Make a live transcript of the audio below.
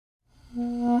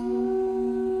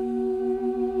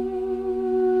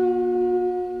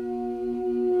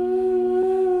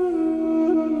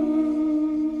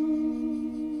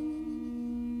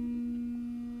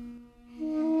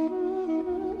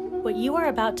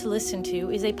about to listen to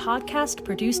is a podcast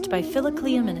produced by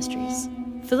Philokalia Ministries.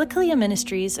 Philokalia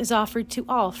Ministries is offered to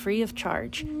all free of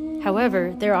charge.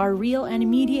 However, there are real and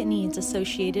immediate needs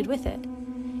associated with it.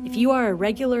 If you are a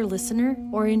regular listener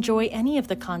or enjoy any of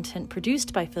the content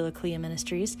produced by Philokalia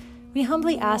Ministries, we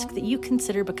humbly ask that you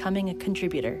consider becoming a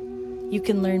contributor. You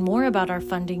can learn more about our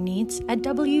funding needs at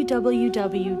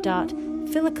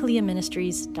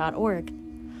www.philokaliaministries.org.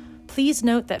 Please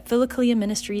note that Philokalia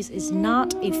Ministries is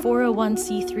not a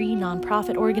 401c3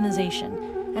 nonprofit organization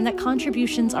and that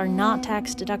contributions are not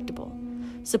tax deductible.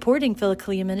 Supporting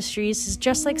Philokalia Ministries is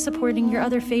just like supporting your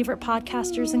other favorite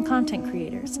podcasters and content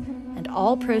creators, and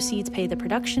all proceeds pay the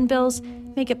production bills,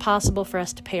 make it possible for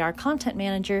us to pay our content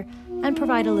manager, and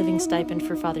provide a living stipend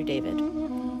for Father David.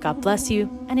 God bless you,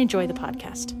 and enjoy the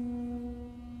podcast.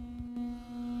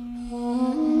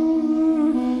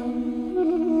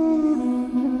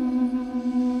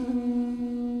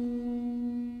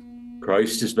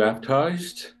 Christ is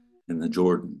baptized in the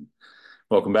Jordan.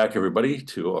 Welcome back, everybody,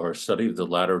 to our study of the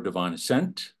Ladder of Divine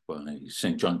Ascent by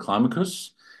St. John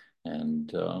Climacus.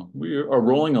 And we are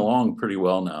rolling along pretty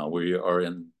well now. We are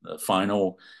in the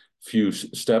final few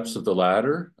steps of the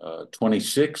ladder,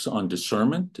 26 on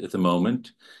discernment at the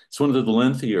moment. It's one of the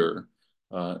lengthier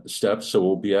steps, so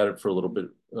we'll be at it for a little bit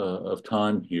of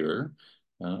time here.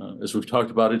 As we've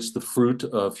talked about, it's the fruit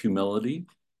of humility.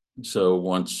 So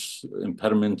once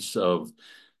impediments of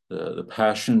the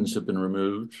passions have been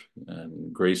removed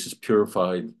and grace has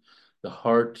purified the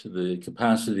heart, the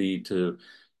capacity to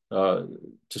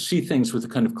see things with a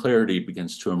kind of clarity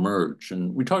begins to emerge.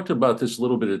 And we talked about this a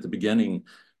little bit at the beginning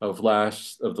of the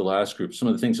last group, some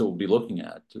of the things that we'll be looking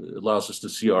at. It allows us to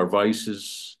see our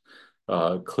vices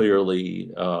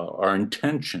clearly, our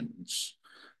intentions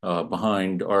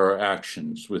behind our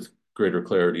actions with greater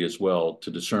clarity as well, to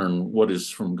discern what is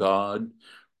from God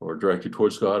or directed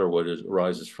towards God, or what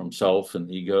arises from self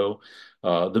and ego.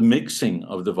 The mixing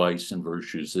of the vice and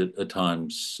virtues that at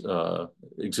times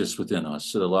exists within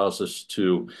us. It allows us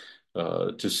to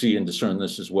see and discern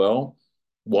this as well.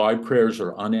 Why prayers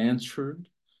are unanswered,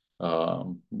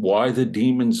 why the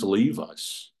demons leave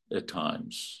us at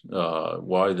times,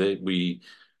 why we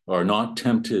are not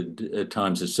tempted at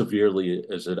times as severely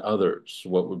as at others.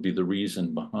 What would be the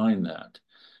reason behind that?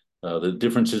 The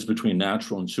differences between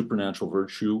natural and supernatural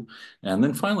virtue. And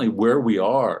then finally, where we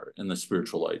are in the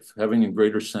spiritual life, having a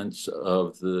greater sense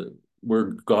of where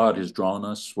God has drawn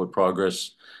us, what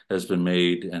progress has been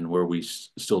made, and where we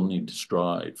still need to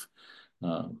strive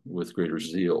with greater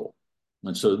zeal.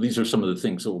 And so these are some of the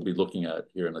things that we'll be looking at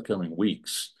here in the coming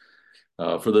weeks.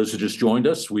 For those who just joined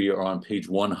us, we are on page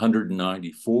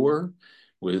 194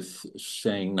 with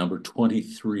saying number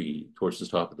 23 towards the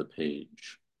top of the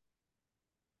page.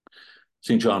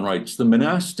 St. John writes, the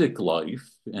monastic life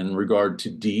in regard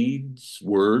to deeds,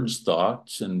 words,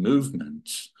 thoughts, and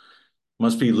movements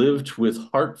must be lived with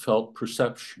heartfelt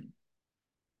perception.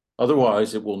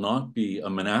 Otherwise, it will not be a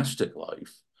monastic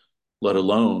life, let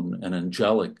alone an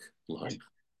angelic life.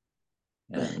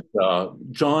 And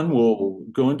John will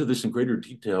go into this in greater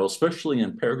detail, especially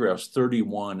in paragraphs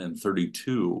 31 and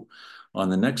 32 on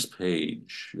the next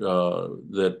page,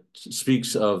 that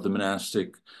speaks of the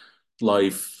monastic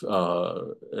life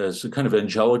as a kind of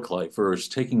angelic life, or as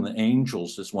taking the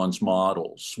angels as one's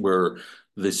models, where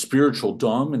the spiritual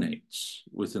dominates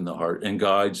within the heart and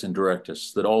guides and directs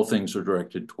us, that all things are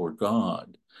directed toward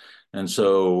God. And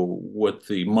so what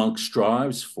the monk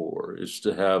strives for is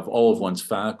to have all of one's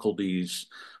faculties,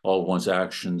 all of one's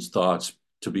actions, thoughts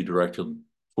to be directed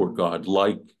toward God,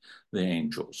 like the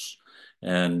angels.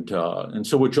 And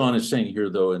so what John is saying here,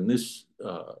 though, in this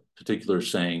particular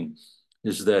saying,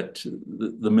 is that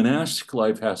the monastic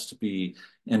life has to be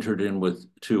entered in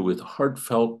with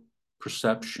heartfelt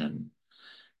perception.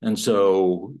 And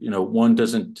so, one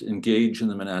doesn't engage in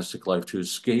the monastic life to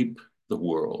escape the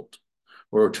world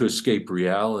or to escape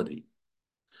reality.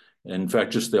 In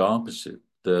fact, just the opposite,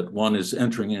 that one is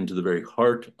entering into the very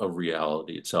heart of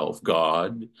reality itself,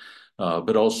 God,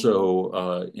 but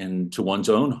also into one's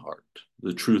own heart,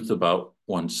 the truth about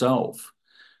oneself,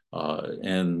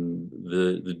 in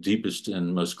the deepest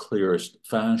and most clearest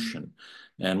fashion.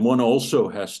 And one also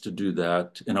has to do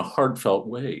that in a heartfelt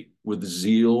way, with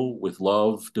zeal, with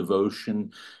love,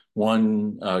 devotion.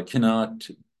 One cannot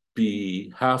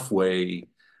be halfway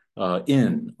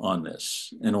in on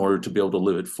this in order to be able to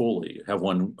live it fully,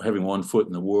 having one foot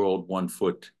in the world, one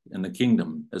foot in the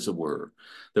kingdom, as it were,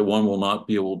 that one will not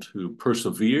be able to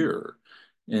persevere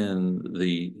in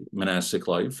the monastic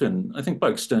life. And I think by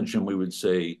extension, we would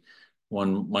say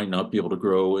one might not be able to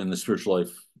grow in the spiritual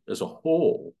life as a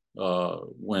whole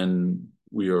when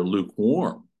we are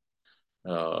lukewarm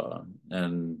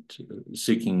and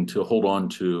seeking to hold on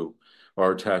to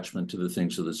our attachment to the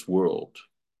things of this world.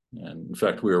 And in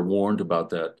fact, we are warned about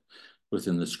that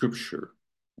within the scripture.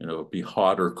 Be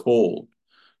hot or cold,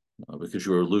 because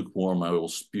you are lukewarm, I will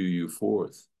spew you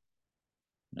forth.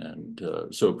 And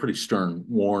so a pretty stern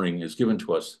warning is given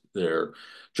to us there.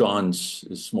 John's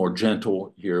is more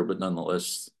gentle here, but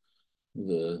nonetheless,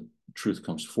 the truth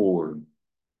comes forward.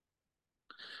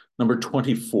 Number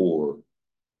 24,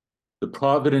 the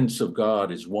providence of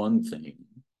God is one thing,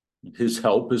 his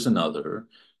help is another,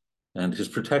 and his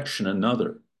protection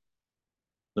another.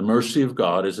 The mercy of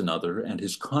God is another, and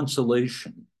his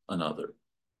consolation another.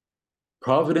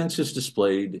 Providence is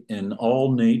displayed in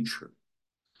all nature.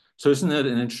 So isn't that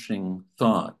an interesting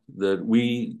thought, that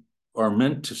we are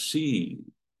meant to see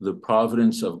the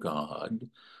providence of God,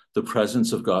 the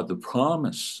presence of God, the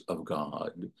promise of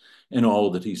God in all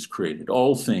that he's created.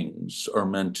 All things are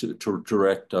meant to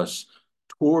direct us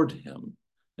toward him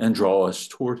and draw us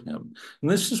toward him. And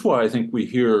this is why I think we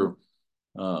hear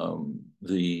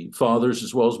the fathers,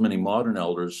 as well as many modern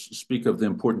elders, speak of the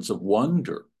importance of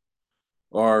wonder,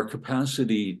 our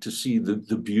capacity to see the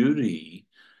beauty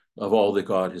of all that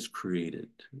God has created,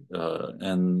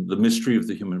 and the mystery of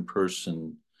the human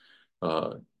person,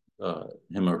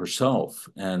 him or herself.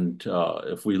 And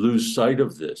if we lose sight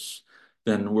of this,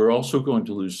 then we're also going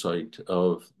to lose sight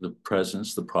of the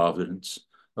presence, the providence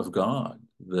of God,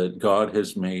 that God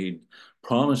has made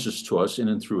promises to us in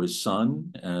and through his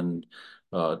Son, and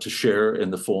to share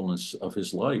in the fullness of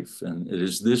his life. And it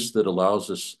is this that allows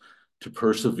us to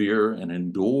persevere and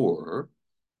endure,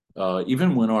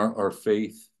 even when our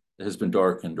faith has been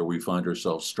darkened or we find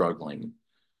ourselves struggling.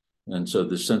 And so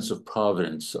the sense of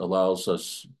providence allows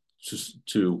us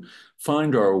to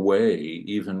find our way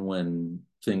even when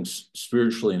things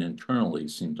spiritually and internally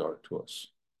seem dark to us.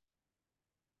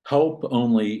 Help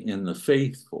only in the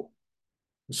faithful.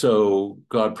 So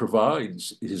God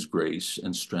provides his grace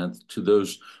and strength to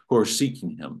those who are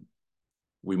seeking him.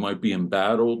 We might be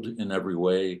embattled in every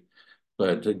way,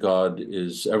 but God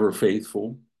is ever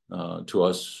faithful to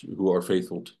us who are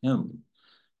faithful to him.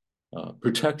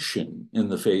 Protection in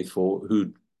the faithful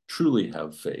who truly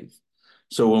have faith.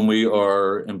 So when we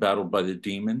are embattled by the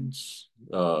demons,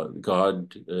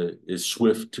 God is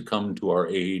swift to come to our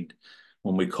aid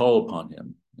when we call upon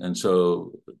him. And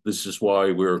so this is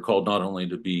why we're called not only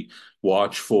to be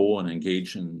watchful and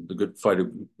engage in the good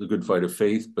fight of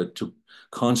faith, but to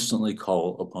constantly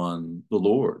call upon the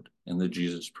Lord in the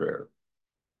Jesus prayer.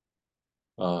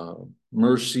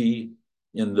 Mercy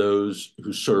in those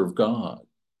who serve God.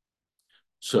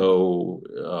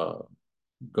 So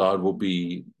God will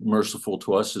be merciful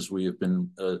to us as we have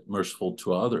been merciful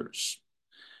to others.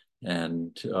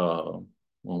 And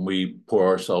when we pour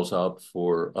ourselves out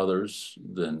for others,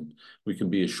 then we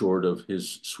can be assured of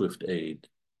his swift aid.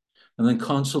 And then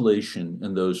consolation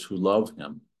in those who love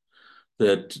him,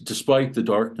 that despite the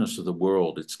darkness of the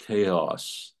world, its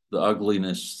chaos, the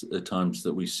ugliness at times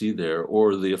that we see there,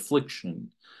 or the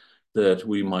affliction that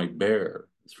we might bear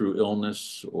through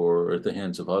illness or at the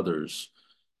hands of others,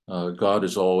 God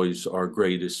is always our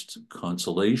greatest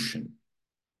consolation.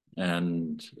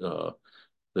 And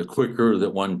the quicker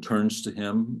that one turns to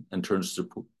him and turns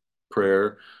to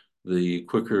prayer, the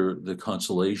quicker the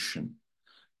consolation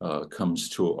comes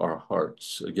to our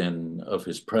hearts, again, of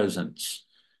his presence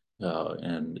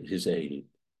and his aid.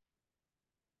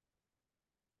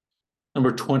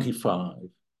 Number 25.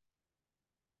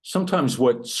 Sometimes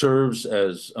what serves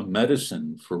as a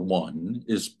medicine for one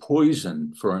is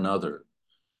poison for another.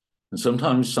 And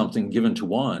sometimes something given to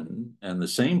one and the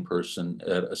same person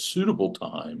at a suitable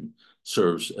time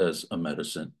serves as a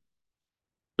medicine.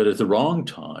 But at the wrong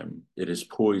time, it is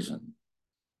poison.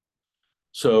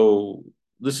 So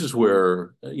this is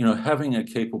where, having a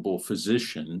capable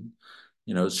physician,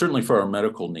 certainly for our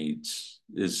medical needs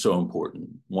is so important.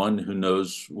 One who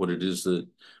knows what it is that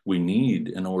we need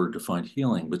in order to find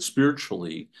healing. But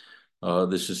spiritually,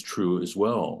 this is true as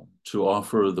well. To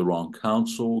offer the wrong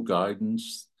counsel,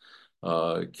 guidance,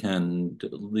 can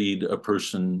lead a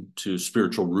person to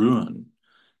spiritual ruin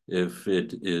if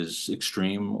it is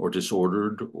extreme or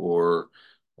disordered or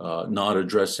not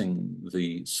addressing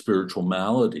the spiritual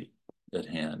malady at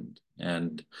hand.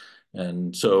 And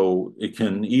so it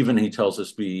can even, he tells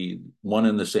us, be one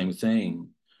and the same thing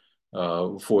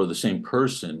for the same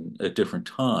person at different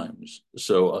times.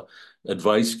 So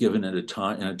advice given at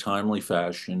in a timely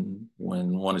fashion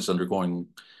when one is undergoing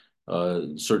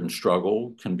certain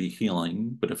struggle can be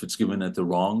healing, but if it's given at the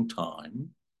wrong time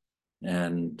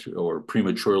or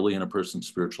prematurely in a person's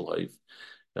spiritual life,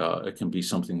 it can be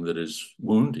something that is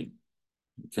wounding.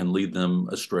 can lead them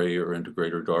astray or into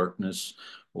greater darkness,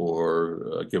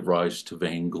 or give rise to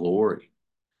vainglory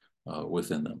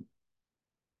within them.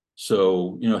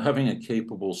 So, having a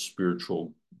capable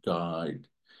spiritual guide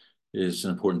is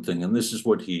an important thing. And this is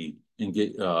what he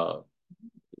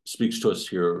speaks to us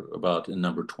here about in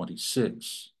number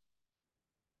 26.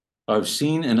 I've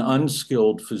seen an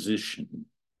unskilled physician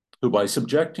who, by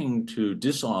subjecting to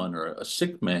dishonor a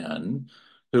sick man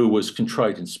who was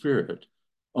contrite in spirit,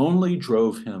 only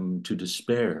drove him to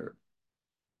despair.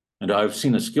 And I've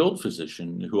seen a skilled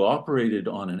physician who operated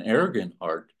on an arrogant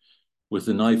heart with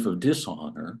the knife of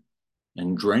dishonor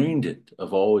and drained it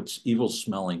of all its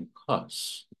evil-smelling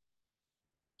pus.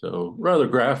 So rather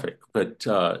graphic, but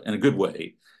in a good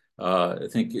way. I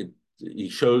think he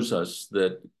shows us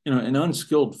that an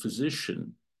unskilled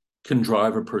physician can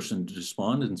drive a person to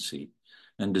despondency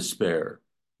and despair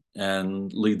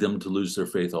and lead them to lose their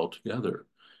faith altogether.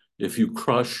 If you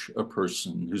crush a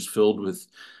person who's filled with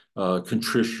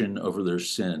contrition over their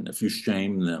sin, if you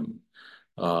shame them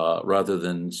rather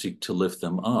than seek to lift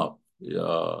them up,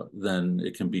 then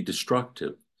it can be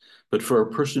destructive. But for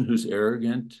a person who's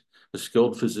arrogant, a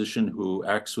skilled physician who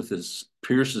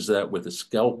pierces that with a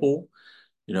scalpel,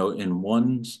 in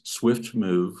one swift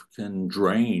move can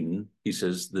drain, he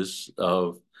says, this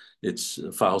of its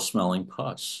foul-smelling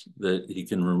pus, that he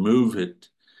can remove it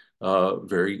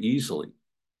very easily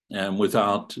and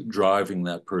without driving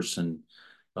that person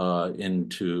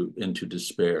into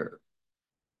despair.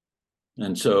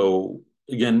 And so,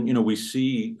 again, we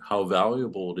see how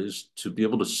valuable it is to be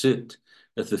able to sit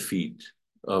at the feet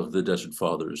of the Desert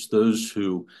Fathers, those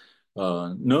who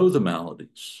know the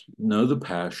maladies, know the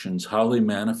passions, how they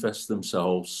manifest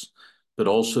themselves, but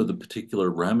also the particular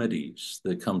remedies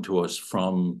that come to us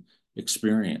from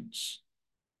experience.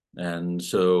 And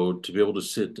so to be able to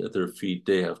sit at their feet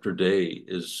day after day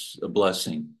is a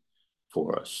blessing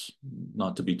for us,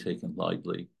 not to be taken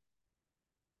lightly.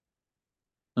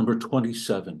 Number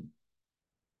 27.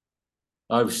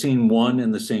 I've seen one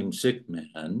and the same sick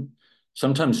man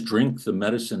sometimes drink the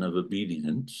medicine of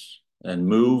obedience and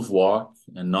move, walk,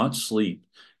 and not sleep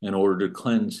in order to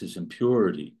cleanse his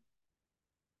impurity.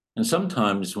 And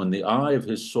sometimes when the eye of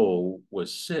his soul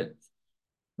was sick,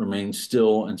 remain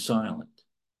still and silent.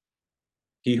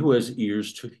 He who has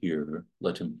ears to hear,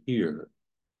 let him hear.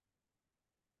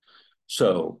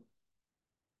 So,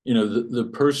 the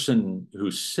person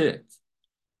who's sick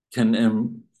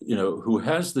can, who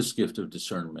has this gift of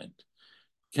discernment,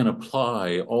 can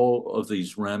apply all of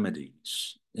these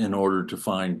remedies in order to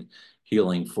find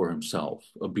healing for himself,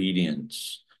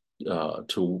 obedience,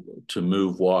 to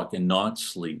move, walk, and not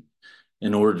sleep,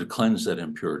 in order to cleanse that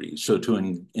impurity. So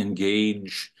to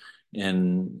engage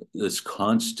in this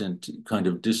constant kind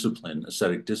of discipline,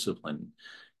 ascetic discipline,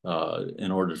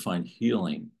 in order to find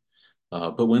healing.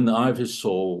 But when the eye of his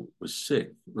soul was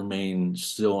sick, remain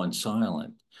still and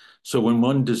silent. So when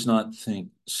one does not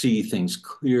see things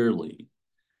clearly,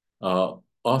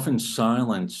 often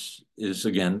silence is,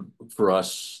 again, for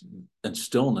us, and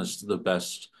stillness, the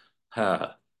best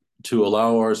path to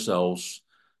allow ourselves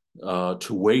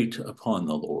to wait upon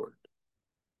the Lord,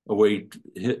 await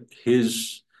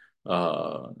his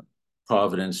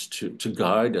providence to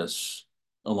guide us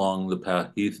along the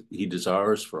path he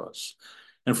desires for us.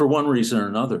 And for one reason or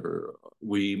another,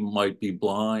 we might be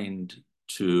blind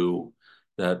to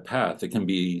that path. It can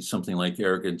be something like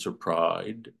arrogance or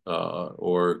pride,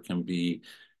 or it can be,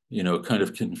 kind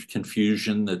of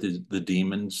confusion that the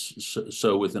demons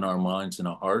sow within our minds and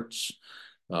our hearts,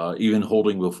 even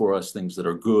holding before us things that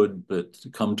are good, but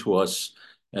come to us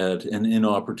at an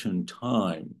inopportune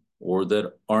time, or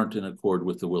that aren't in accord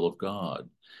with the will of God.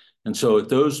 And so at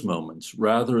those moments,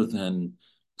 rather than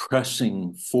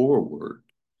pressing forward,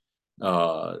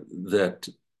 that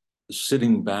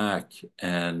sitting back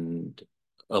and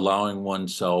allowing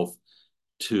oneself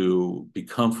to be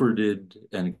comforted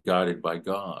and guided by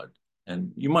God.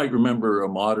 And you might remember a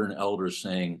modern elder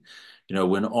saying,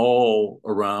 when all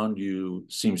around you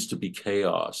seems to be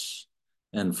chaos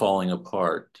and falling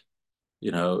apart,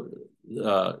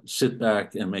 sit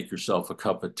back and make yourself a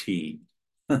cup of tea.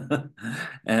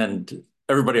 And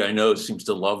everybody I know seems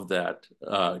to love that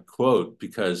quote,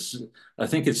 because I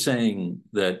think it's saying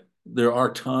that there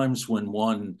are times when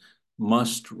one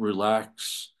must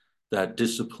relax that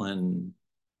discipline,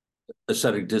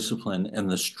 ascetic discipline, and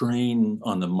the strain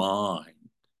on the mind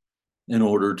in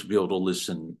order to be able to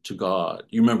listen to God.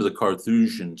 You remember the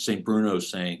Carthusian, St. Bruno,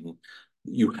 saying,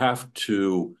 you have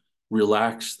to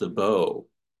relax the bow.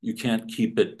 You can't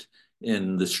keep it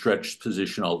in the stretched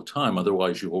position all the time,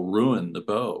 otherwise you will ruin the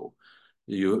bow.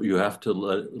 You have to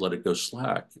let it go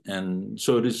slack. And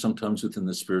so it is sometimes within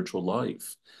the spiritual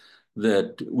life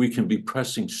that we can be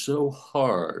pressing so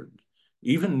hard,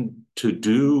 even to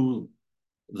do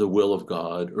the will of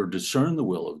God or discern the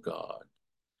will of God,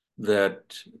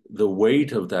 that the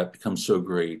weight of that becomes so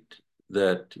great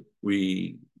that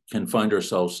we can find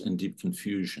ourselves in deep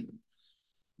confusion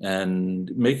and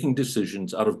making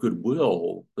decisions out of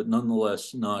goodwill, but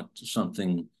nonetheless not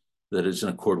something that is in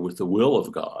accord with the will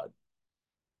of God.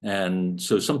 And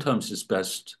so sometimes it's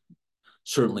best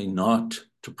certainly not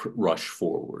to rush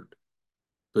forward,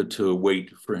 but to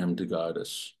wait for him to guide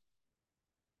us.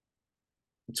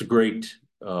 It's a great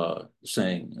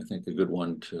saying, I think a good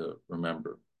one to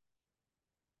remember.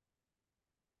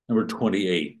 Number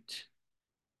 28.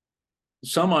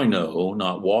 Some I know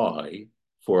not why,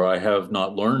 for I have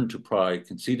not learned to pry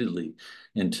conceitedly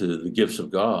into the gifts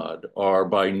of God, are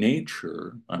by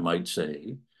nature, I might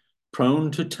say,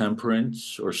 prone to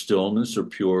temperance or stillness or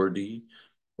purity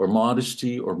or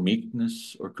modesty or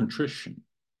meekness or contrition.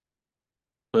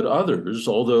 But others,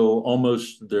 although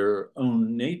almost their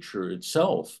own nature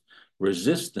itself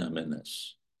resist them in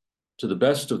this, to the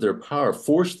best of their power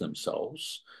force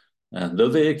themselves, and though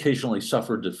they occasionally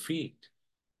suffer defeat,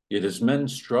 yet as men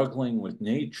struggling with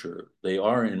nature, they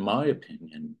are, in my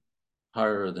opinion,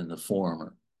 higher than the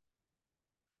former.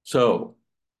 So,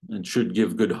 it should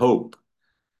give good hope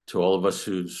to all of us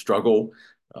who struggle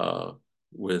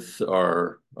with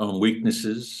our own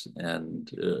weaknesses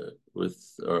and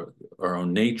with our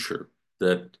own nature,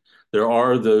 that there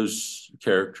are those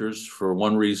characters for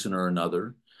one reason or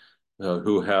another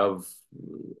who have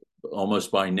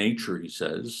almost by nature, he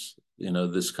says,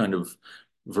 this kind of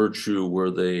virtue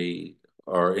where they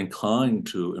are inclined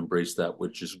to embrace that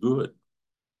which is good.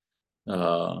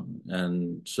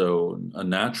 And so a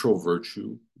natural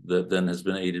virtue that then has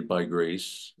been aided by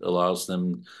grace allows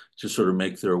them to sort of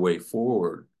make their way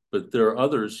forward. But there are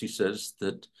others, he says,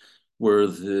 that where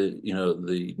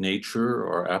the nature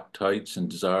or appetites and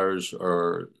desires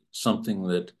are something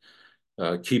that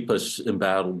keep us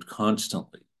embattled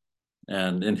constantly.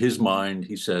 And in his mind,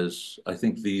 he says, I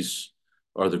think these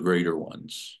are the greater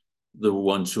ones, the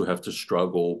ones who have to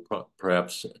struggle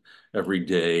perhaps every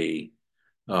day,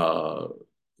 to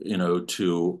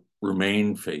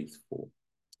remain faithful.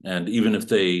 And even if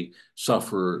they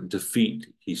suffer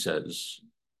defeat, he says,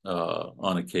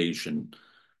 on occasion,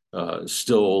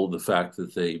 still the fact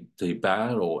that they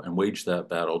battle and wage that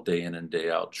battle day in and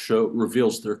day out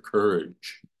reveals their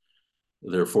courage,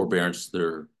 their forbearance,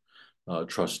 their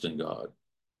trust in God.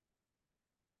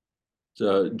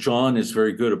 John is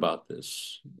very good about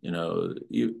this.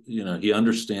 He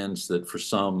understands that for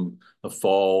some, a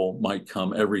fall might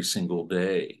come every single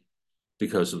day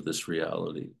because of this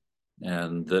reality.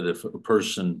 And that if a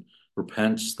person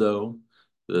repents, though,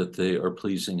 that they are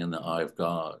pleasing in the eye of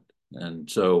God. And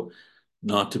so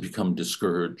not to become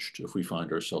discouraged if we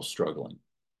find ourselves struggling.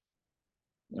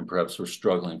 And perhaps we're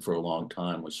struggling for a long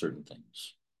time with certain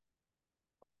things.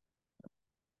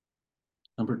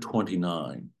 Number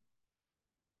 29.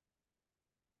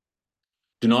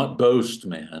 Do not boast,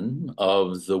 man,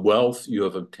 of the wealth you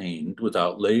have obtained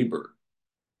without labor.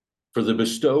 For the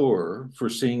bestower,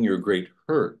 foreseeing your great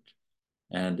hurt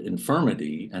and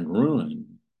infirmity and ruin,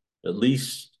 at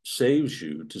least saves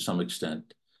you to some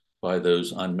extent by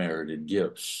those unmerited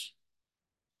gifts.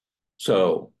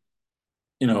 So,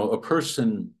 a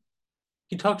person,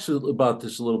 he talks about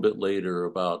this a little bit later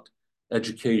about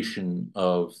education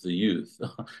of the youth.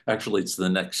 Actually, it's the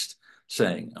next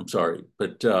saying, I'm sorry,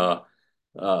 but that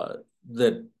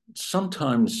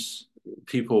sometimes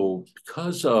people,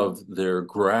 because of their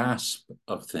grasp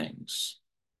of things,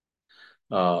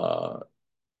 are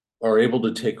able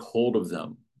to take hold of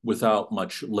them without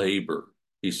much labor,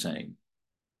 he's saying.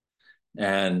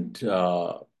 And,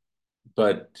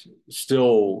 but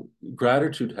still,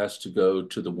 gratitude has to go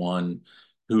to the one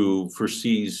who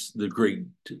foresees the great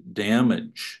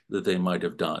damage that they might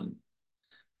have done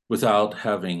without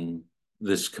having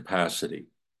this capacity.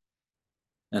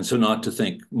 And so not to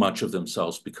think much of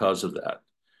themselves because of that,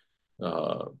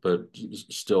 but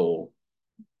still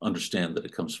understand that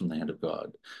it comes from the hand of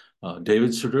God.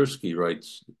 David Swiderski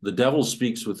writes, the devil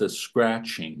speaks with a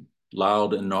scratching,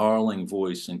 loud and gnarling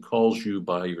voice and calls you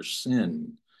by your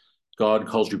sin. God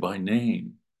calls you by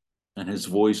name, and his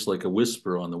voice like a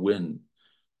whisper on the wind.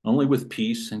 Only with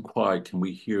peace and quiet can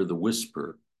we hear the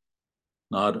whisper.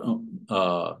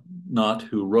 Not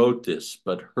who wrote this,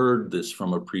 but heard this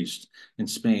from a priest in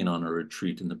Spain on a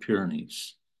retreat in the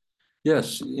Pyrenees.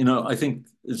 Yes, I think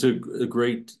it's a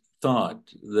great thought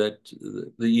that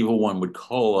the evil one would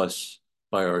call us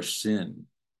by our sin,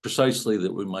 precisely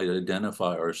that we might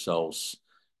identify ourselves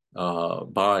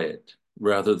by it,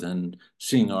 rather than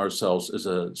seeing ourselves as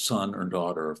a son or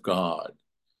daughter of God.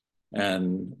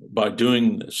 And by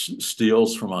doing this,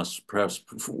 steals from us perhaps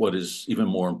what is even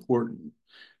more important,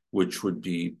 which would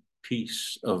be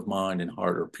peace of mind and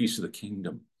heart, or peace of the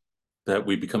kingdom, that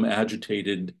we become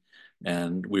agitated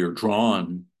and we are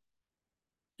drawn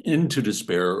into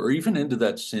despair or even into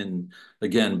that sin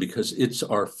again, because it's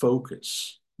our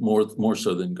focus more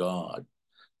so than God.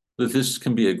 That this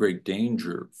can be a great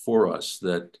danger for us,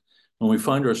 that when we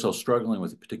find ourselves struggling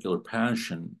with a particular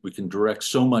passion, we can direct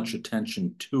so much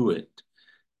attention to it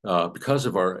because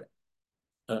of our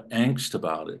angst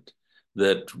about it,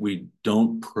 that we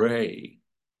don't pray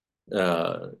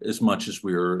as much as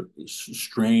we're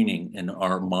straining in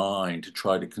our mind to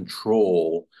try to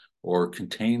control or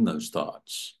contain those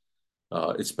thoughts.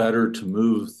 It's better to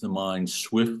move the mind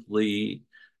swiftly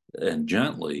and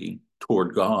gently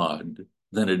toward God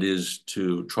than it is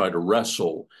to try to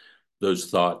wrestle those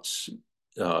thoughts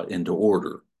into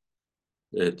order.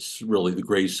 It's really the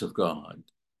grace of God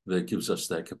that gives us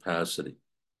that capacity.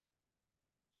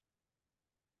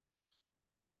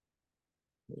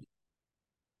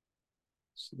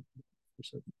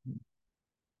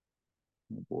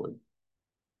 Oh boy.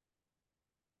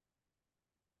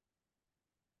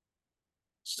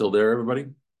 Still there, everybody?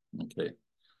 Okay.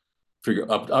 Figure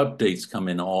updates come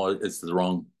in all, it's the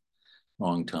wrong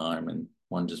time, and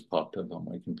one just popped up on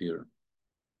my computer.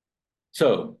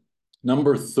 So,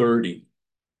 number 30,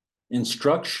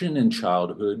 instruction in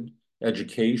childhood,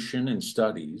 education, and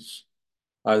studies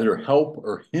either help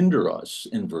or hinder us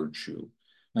in virtue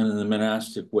and in the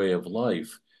monastic way of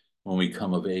life when we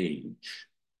come of age.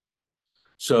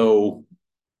 So,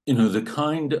 the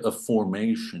kind of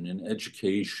formation and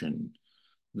education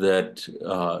that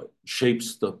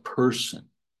shapes the person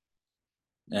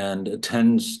and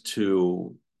attends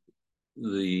to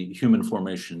the human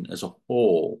formation as a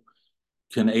whole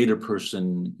can aid a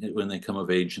person when they come of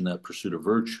age in that pursuit of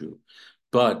virtue.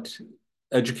 But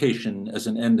education as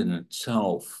an end in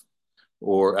itself,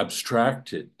 or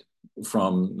abstracted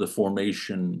from the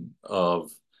formation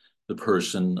of the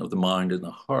person, of the mind and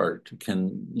the heart,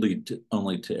 can lead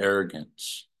only to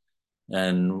arrogance.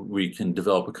 And we can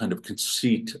develop a kind of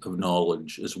conceit of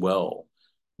knowledge as well,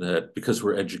 that because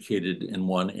we're educated in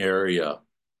one area,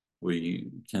 we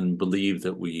can believe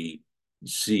that we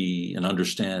see and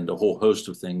understand a whole host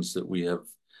of things that we have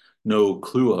no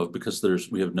clue of, because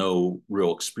we have no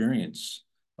real experience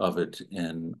of it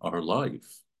in our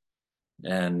life.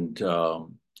 And so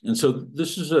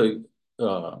this is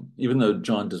even though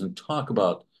John doesn't talk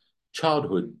about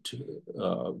childhood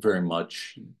very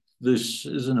much, this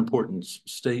is an important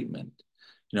statement.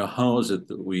 How is it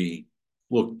that we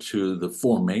look to the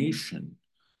formation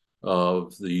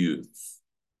of the youth?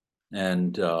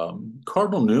 And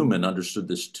Cardinal Newman understood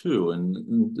this too, and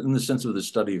in the sense of the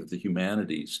study of the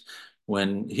humanities,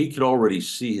 when he could already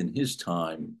see in his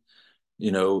time,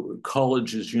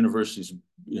 colleges, universities,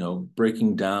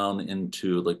 breaking down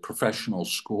into like professional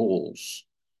schools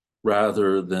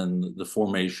rather than the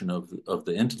formation of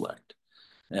the intellect.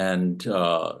 And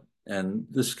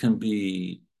this can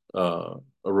be a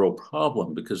real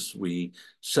problem, because we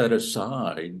set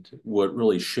aside what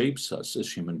really shapes us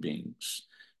as human beings,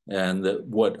 and that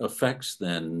what affects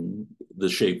then the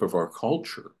shape of our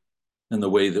culture and the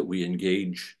way that we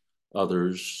engage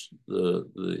others,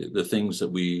 the things that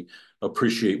we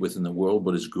appreciate within the world,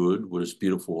 what is good, what is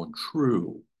beautiful and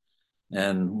true.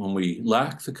 And when we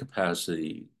lack the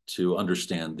capacity to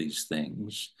understand these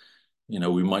things,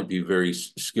 we might be very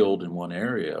skilled in one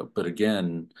area, but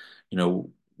again,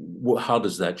 how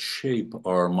does that shape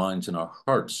our minds and our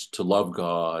hearts to love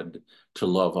God, to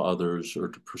love others, or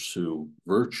to pursue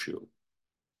virtue?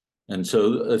 And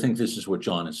so I think this is what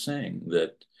John is saying,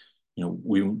 that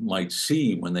we might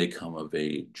see when they come of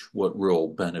age what real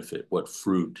benefit, what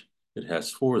fruit it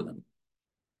has for them.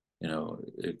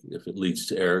 If it leads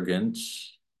to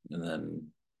arrogance, and then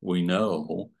we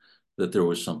know that there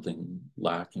was something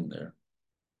lacking there.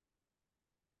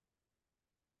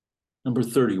 Number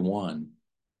 31,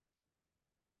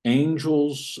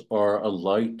 angels are a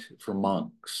light for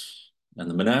monks, and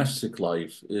the monastic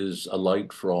life is a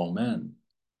light for all men.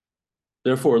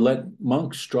 Therefore, let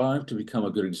monks strive to become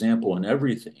a good example in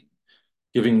everything,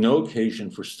 giving no occasion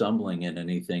for stumbling in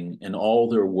anything in all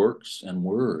their works and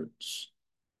words.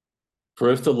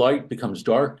 For if the light becomes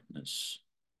darkness,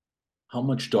 how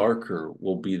much darker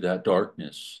will be that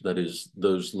darkness that is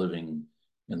those living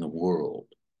in the world?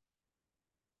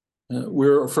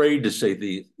 We're afraid to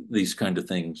say these kind of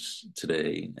things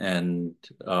today, and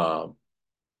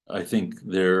I think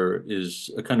there is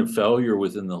a kind of failure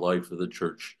within the life of the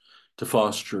church to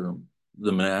foster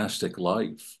the monastic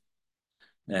life.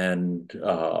 And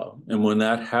when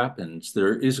that happens,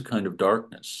 there is a kind of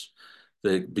darkness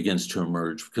that begins to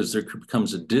emerge because there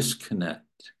becomes a disconnect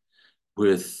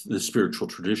with the spiritual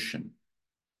tradition.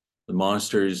 The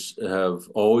monasteries have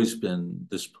always been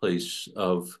this place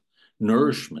of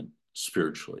nourishment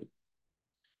spiritually,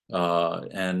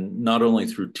 and not only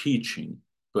through teaching,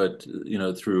 but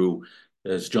through,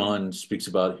 as John speaks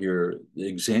about here, the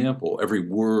example. Every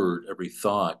word, every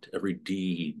thought, every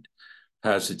deed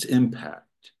has its impact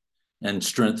and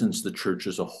strengthens the church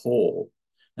as a whole.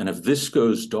 And if this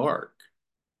goes dark,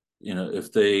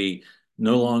 if they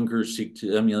no longer seek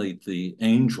to emulate the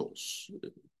angels,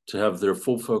 to have their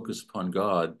full focus upon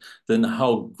God, then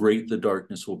how great the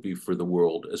darkness will be for the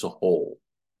world as a whole,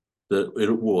 that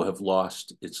it will have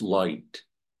lost its light.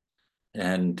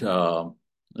 And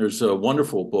there's a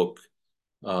wonderful book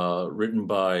written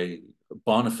by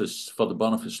Father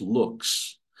Boniface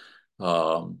Lux,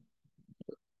 and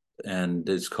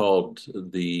it's called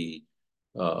the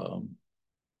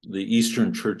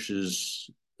Eastern Churches,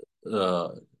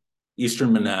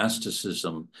 Eastern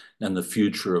Monasticism and the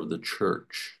Future of the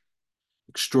Church.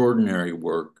 Extraordinary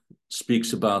work,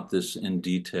 speaks about this in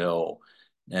detail,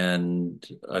 and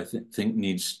I think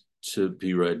needs to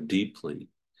be read deeply.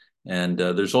 And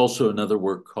there's also another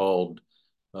work called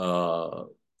The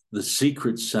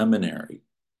Secret Seminary,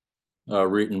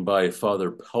 written by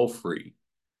Father Pelfrey,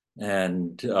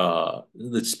 and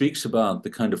that speaks about the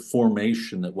kind of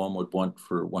formation that one would want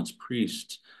for one's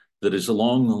priests, that is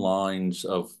along the lines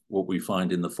of what we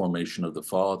find in the formation of the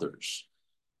fathers,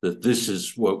 that this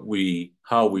is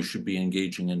how we should be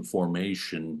engaging in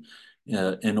formation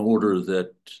in order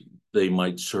that they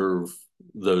might serve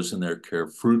those in their care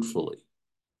fruitfully.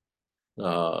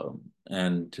 So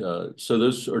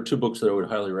those are two books that I would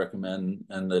highly recommend,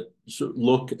 and that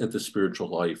look at the spiritual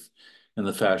life in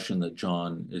the fashion that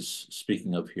John is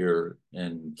speaking of here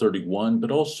in 31, but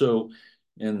also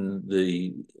in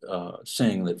the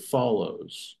saying that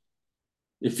follows.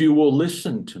 If you will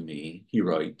listen to me, he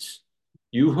writes,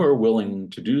 you who are willing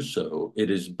to do so,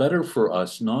 it is better for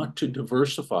us not to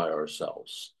diversify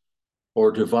ourselves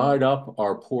or divide up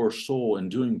our poor soul in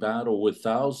doing battle with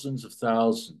thousands of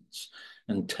thousands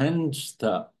and ten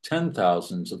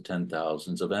thousands of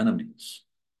 10,000s of enemies.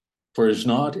 For it is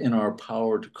not in our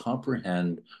power to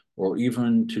comprehend or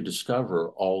even to discover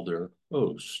all their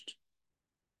host.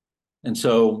 And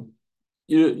so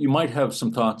you might have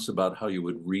some thoughts about how you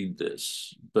would read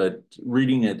this, but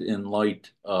reading it in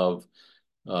light of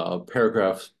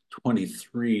paragraphs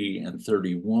 23 and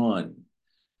 31,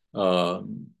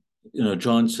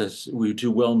 John says we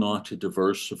do well not to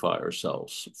diversify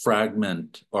ourselves,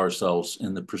 fragment ourselves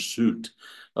in the pursuit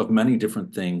of many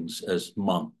different things as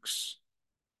monks,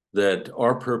 that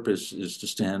our purpose is to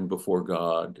stand before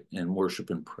God in worship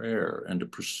and prayer and to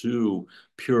pursue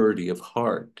purity of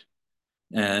heart.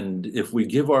 And if we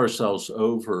give ourselves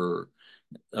over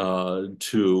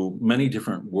to many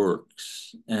different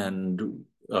works and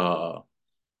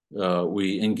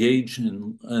we engage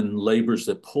in labors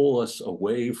that pull us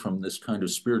away from this kind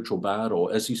of spiritual battle,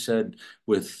 as he said,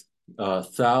 with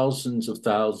thousands of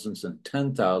thousands and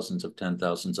 10,000s of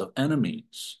 10,000s of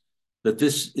enemies, that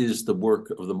this is the work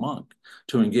of the monk,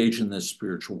 to engage in this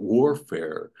spiritual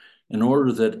warfare in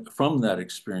order that from that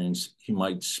experience he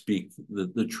might speak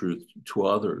the truth to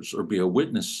others or be a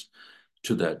witness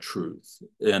to that truth.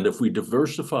 And if we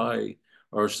diversify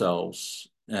ourselves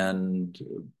and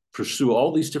pursue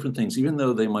all these different things, even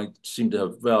though they might seem to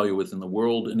have value within the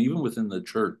world and even within the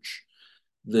church,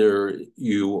 there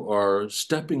you are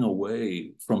stepping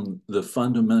away from the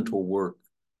fundamental work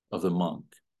of the monk.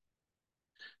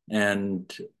 And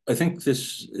I think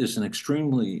this is an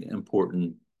extremely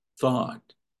important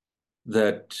thought,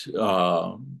 that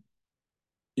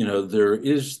there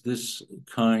is this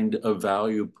kind of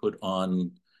value put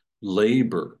on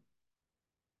labor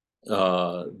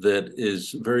that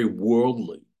is very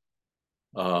worldly,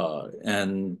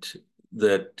 and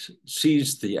that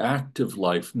sees the active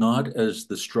life not as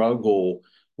the struggle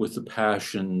with the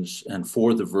passions and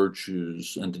for the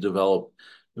virtues and to develop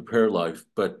the prayer life,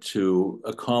 but to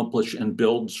accomplish and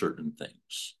build certain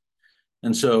things.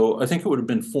 And so I think it would have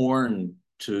been foreign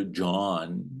to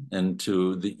John and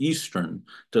to the Eastern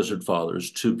Desert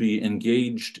Fathers to be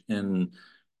engaged in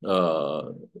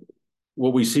what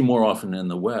we see more often in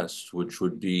the West, which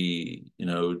would be,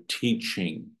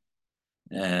 teaching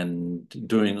and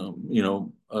doing,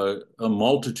 a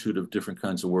multitude of different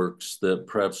kinds of works that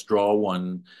perhaps draw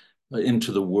one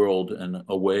into the world and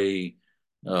away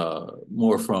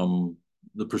more from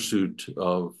the pursuit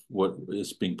of what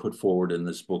is being put forward in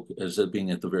this book as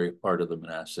being at the very heart of the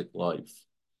monastic life.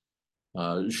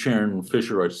 Sharon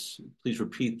Fisher writes, please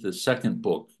repeat the second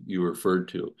book you referred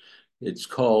to. It's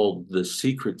called The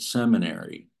Secret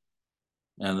Seminary,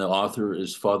 and the author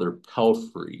is Father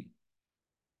Pelfrey,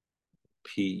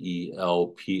 Pelphry,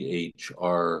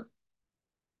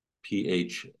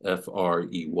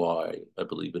 I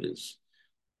believe it is.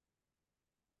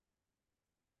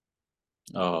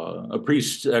 A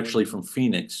priest actually from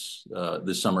Phoenix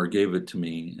this summer gave it to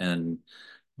me, and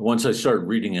once I started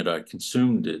reading it, I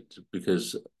consumed it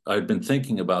because I'd been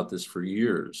thinking about this for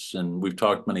years, and we've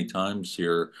talked many times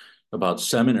here about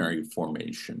seminary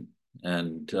formation,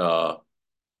 and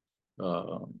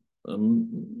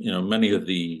many of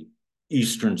the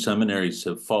Eastern seminaries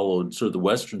have followed sort of the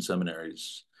Western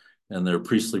seminaries and their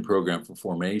priestly program for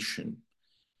formation.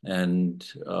 And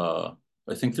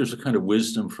I think there's a kind of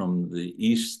wisdom from the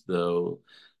East, though,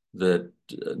 that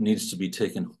needs to be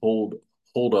taken hold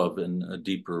of in a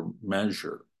deeper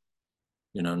measure.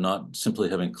 Not simply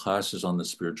having classes on the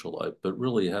spiritual life, but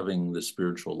really having the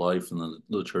spiritual life and the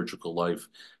liturgical life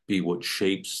be what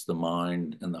shapes the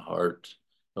mind and the heart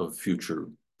of future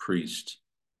priest.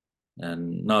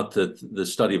 And not that the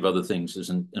study of other things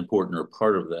isn't important or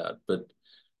part of that, but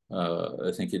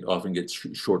I think it often gets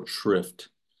short shrift.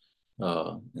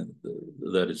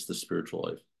 That is the spiritual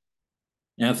life.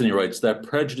 Anthony writes, that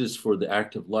prejudice for the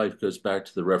active life goes back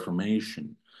to the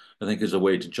Reformation, I think, as a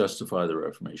way to justify the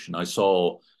Reformation. I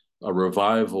saw a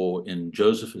revival in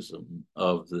josephism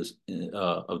of the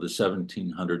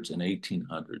 1700s and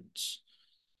 1800s.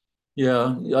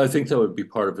 Yeah, I think that would be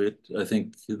part of it. I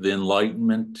think the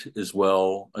Enlightenment as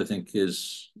well, I think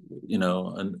is,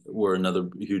 where another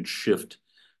huge shift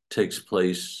takes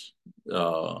place,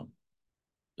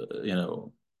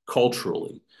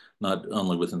 culturally, not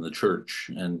only within the church,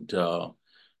 and of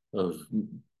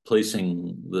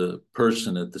placing the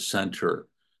person at the center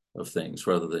of things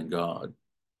rather than God.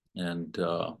 And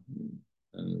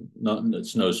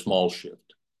it's no small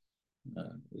shift.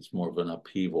 It's more of an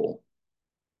upheaval.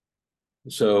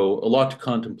 So a lot to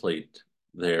contemplate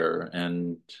there.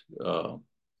 And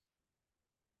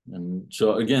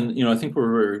so again, I think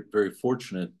we're very, very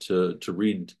fortunate to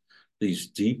read these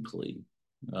deeply,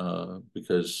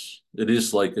 because it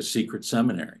is like a secret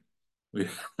seminary. We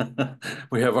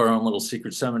have our own little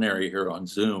secret seminary here on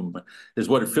Zoom, is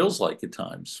what it feels like at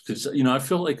times. Because I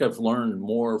feel like I've learned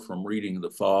more from reading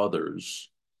the fathers,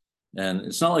 and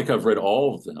it's not like I've read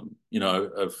all of them.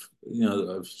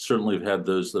 I've certainly had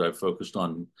those that I've focused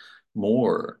on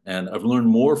more, and I've learned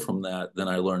more from that than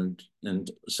I learned in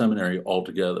seminary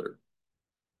altogether.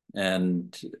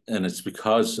 And it's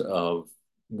because of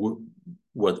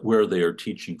where they are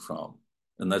teaching from,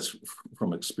 and that's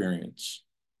from experience,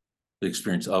 the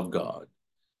experience of God.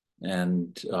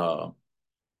 And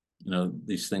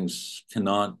these things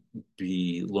cannot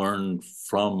be learned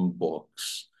from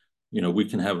books. We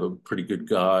can have a pretty good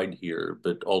guide here,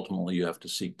 but ultimately you have to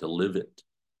seek to live it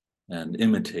and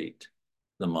imitate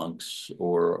the monks,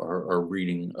 or our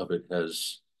reading of it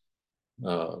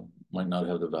might not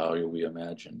have the value we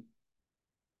imagine.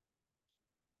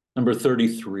 Number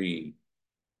 33,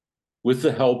 with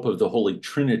the help of the Holy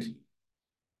Trinity,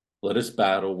 let us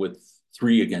battle with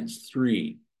 3 against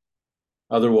 3.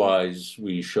 Otherwise,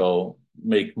 we shall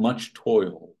make much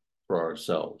toil for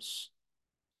ourselves.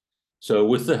 So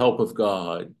with the help of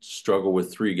God, struggle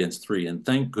with 3 against 3. And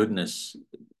thank goodness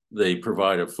they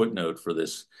provide a footnote for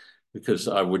this, because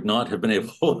I would not have been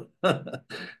able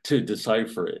to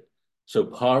decipher it. So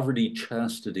poverty,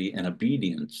 chastity, and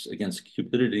obedience against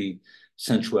cupidity,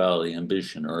 sensuality,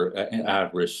 ambition, or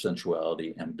avarice,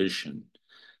 sensuality, ambition.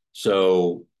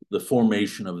 So the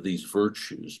formation of these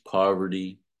virtues,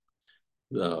 poverty,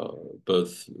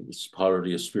 both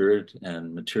poverty of spirit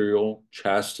and material,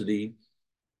 chastity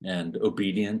and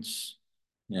obedience,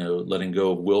 letting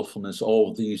go of willfulness,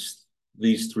 all of these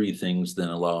 3 things then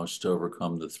allow us to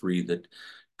overcome the 3 that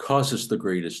cause us the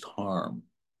greatest harm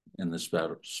in this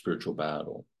spiritual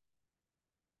battle.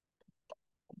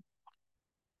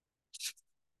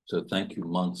 So thank you,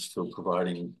 monks, for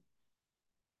providing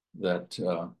that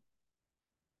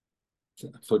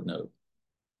footnote.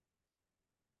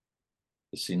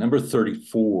 Let's see, number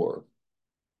 34.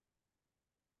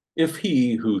 If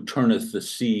he who turneth the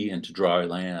sea into dry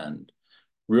land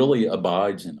really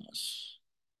abides in us,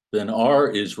 then our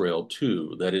Israel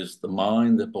too, that is the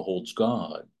mind that beholds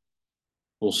God,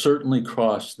 will certainly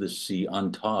cross this sea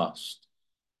untossed,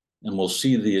 and will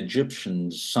see the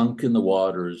Egyptians sunk in the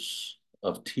waters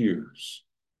of tears.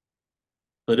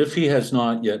 But if he has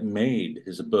not yet made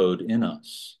his abode in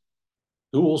us,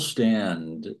 who will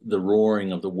stand the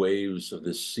roaring of the waves of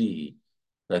this sea,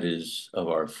 that is, of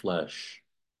our flesh?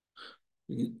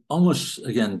 almost,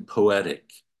 again,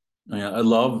 poetic. I mean, I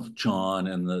love John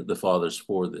and the fathers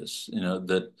for this,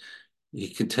 that he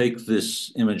could take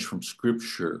this image from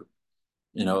scripture,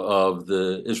 of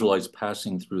the Israelites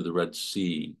passing through the Red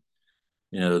Sea,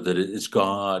 that it's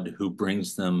God who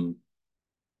brings them,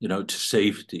 to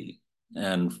safety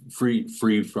and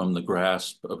free from the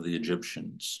grasp of the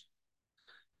Egyptians,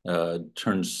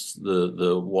 turns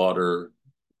the water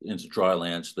into dry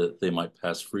land so that they might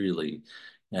pass freely.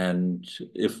 And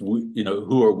if we,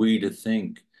 who are we to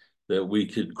think that we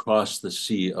could cross the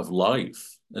sea of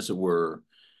life, as it were,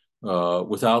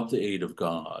 without the aid of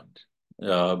God,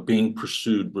 being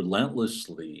pursued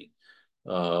relentlessly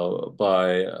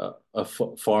by a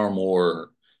far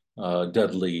more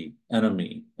deadly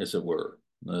enemy, as it were,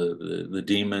 the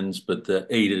demons, but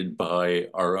aided by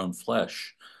our own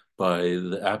flesh, by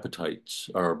the appetites,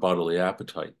 our bodily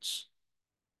appetites.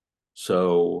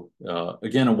 So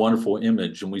again, a wonderful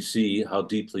image, and we see how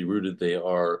deeply rooted they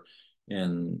are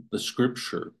in the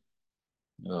scripture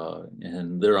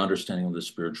and their understanding of the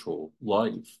spiritual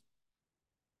life.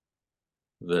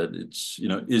 That it's,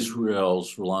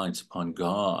 Israel's reliance upon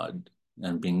God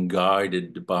and being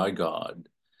guided by God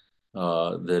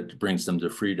that brings them to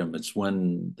freedom. It's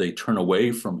when they turn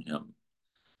away from him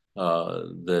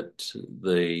that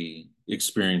they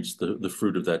experience the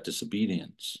fruit of that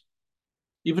disobedience.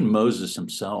 Even Moses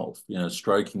himself,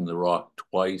 striking the rock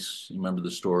twice. You remember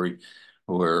the story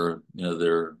where,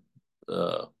 they're,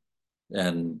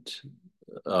 and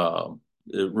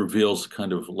it reveals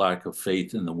kind of lack of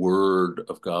faith in the word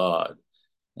of God.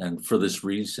 And for this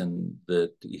reason,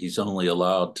 that he's only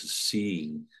allowed to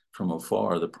see from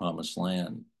afar the promised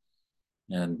land.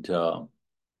 And,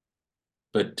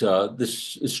 but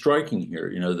this is striking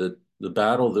here, that the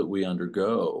battle that we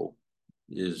undergo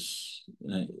is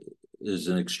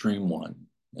an extreme one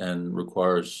and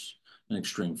requires an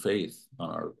extreme faith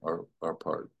on our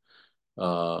part.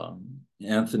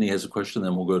 Anthony has a question,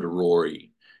 then we'll go to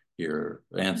Rory here.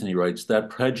 Anthony writes, that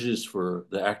prejudice for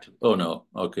the act, oh no,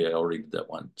 okay, I'll read that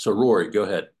one. So Rory, go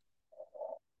ahead.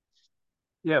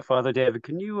 Yeah, Father David,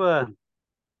 can you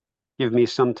give me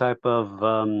some type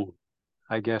of,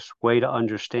 I guess, way to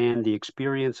understand the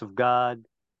experience of God,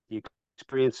 the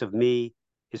experience of me?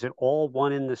 Is it all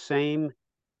one and the same?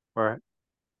 Or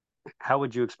how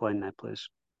would you explain that, please?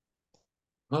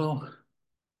 Well,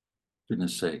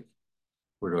 goodness sake,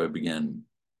 where do I begin?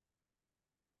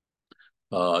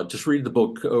 Just read the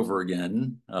book over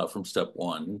again from step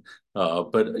one.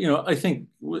 But, I think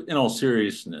in all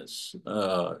seriousness,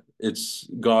 it's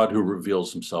God who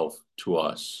reveals himself to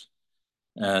us.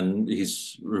 And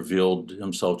he's revealed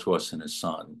himself to us in his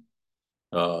son.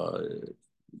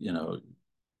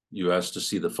 You asked to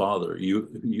see the Father.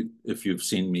 If you've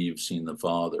seen me, you've seen the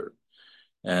Father.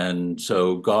 And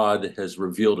so God has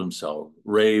revealed himself,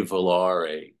 re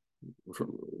velare,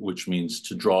 which means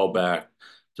to draw back,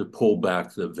 to pull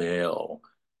back the veil.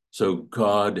 So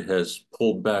God has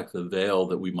pulled back the veil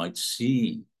that we might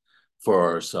see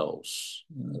for ourselves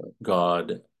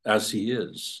God as he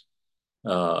is,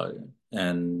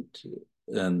 and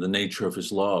the nature of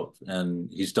his love. And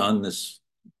he's done this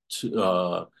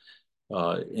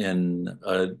in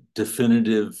a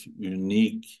definitive,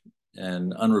 unique,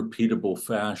 and unrepeatable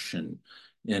fashion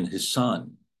in his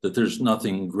son, that there's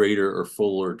nothing greater or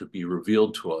fuller to be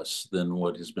revealed to us than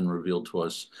what has been revealed to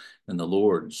us in the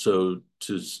Lord. So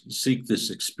to seek this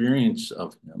experience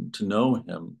of him, to know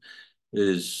him, it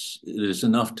is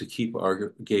enough to keep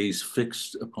our gaze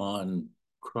fixed upon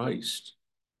Christ,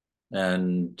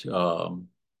 and to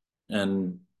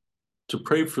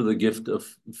pray for the gift of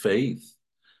faith.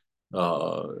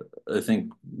 I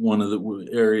think one of the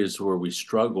areas where we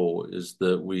struggle is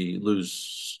that we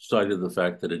lose sight of the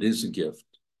fact that it is a gift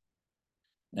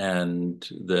and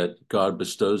that God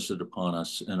bestows it upon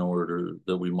us in order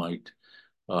that we might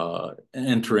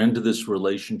enter into this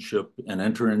relationship and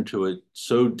enter into it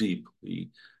so deeply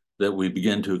that we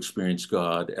begin to experience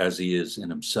God as he is in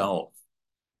himself,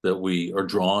 that we are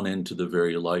drawn into the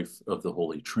very life of the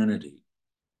Holy Trinity.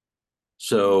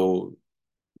 So,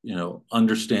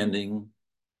 understanding,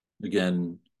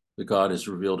 again, that God has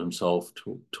revealed himself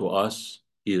to us.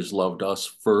 He has loved us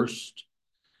first,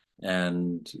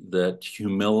 and that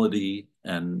humility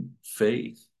and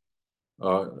faith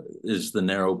is the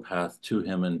narrow path to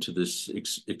him and to this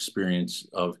experience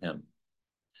of him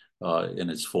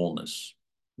in its fullness,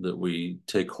 that we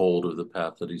take hold of the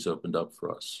path that he's opened up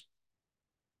for us.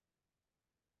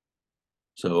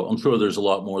 So I'm sure there's a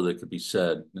lot more that could be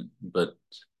said, but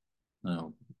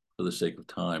for the sake of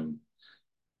time,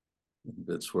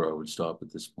 that's where I would stop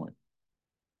at this point.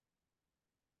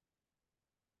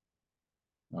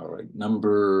 All right,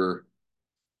 number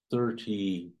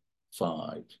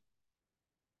 35.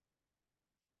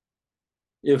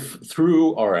 If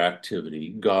through our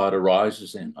activity God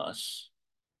arises in us,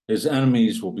 his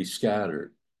enemies will be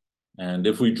scattered. And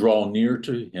if we draw near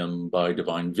to him by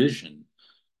divine vision,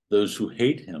 those who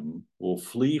hate him will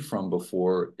flee from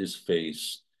before his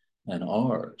face and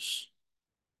ours.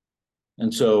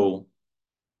 And so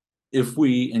if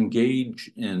we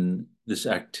engage in this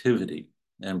activity,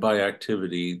 and by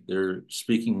activity, they're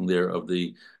speaking there of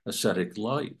the ascetic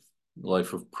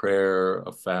life of prayer,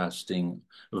 of fasting,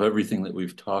 of everything that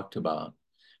we've talked about.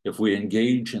 If we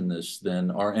engage in this, then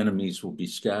our enemies will be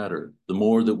scattered. The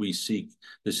more that we seek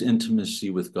this intimacy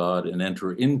with God and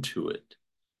enter into it,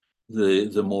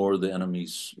 the more the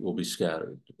enemies will be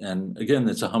scattered. And again,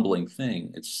 it's a humbling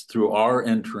thing. It's through our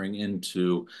entering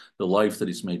into the life that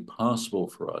he's made possible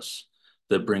for us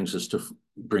that brings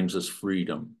us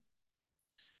freedom.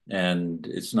 And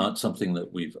it's not something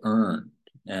that we've earned.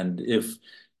 And if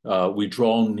we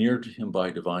draw near to him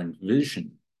by divine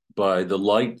vision, by the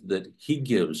light that he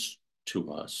gives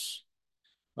to us,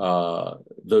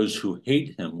 those who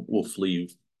hate him will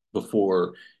flee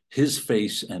before his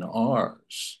face and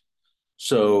ours.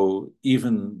 So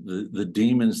even the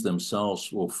demons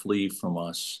themselves will flee from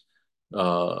us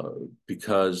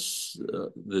because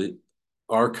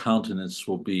our countenance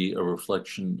will be a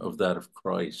reflection of that of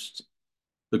Christ.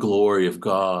 The glory of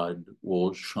God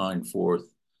will shine forth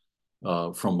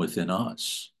from within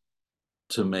us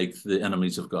to make the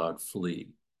enemies of God flee.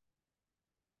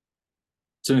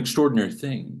 It's an extraordinary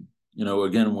thing.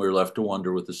 Again, we're left to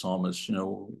wonder with the psalmist,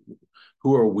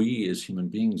 who are we as human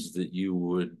beings that you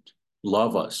would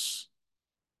love us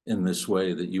in this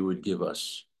way, that you would give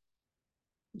us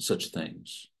such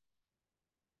things?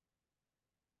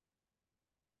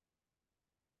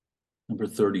 Number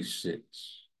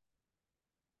 36.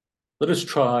 Let us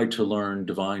try to learn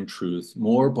divine truth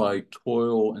more by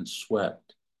toil and sweat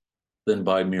than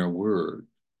by mere word.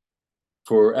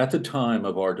 For at the time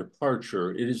of our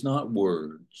departure, it is not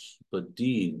words, but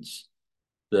deeds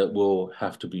that will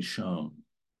have to be shown.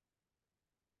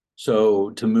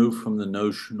 So to move from the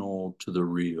notional to the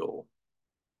real,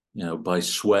 by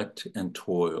sweat and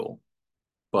toil,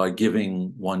 by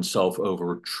giving oneself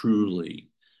over truly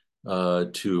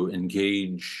to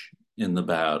engage in the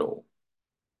battle,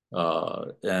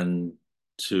 and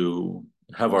to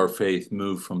have our faith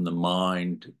move from the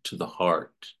mind to the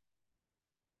heart,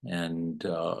 and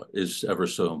is ever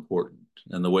so important.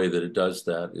 And the way that it does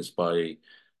that is by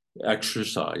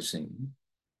exercising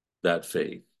that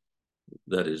faith,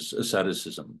 that is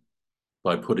asceticism,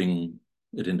 by putting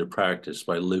it into practice,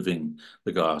 by living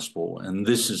the gospel. And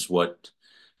this is what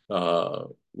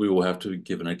we will have to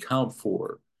give an account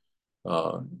for,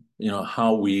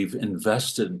 how we've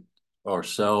invested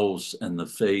ourselves and the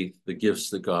faith, the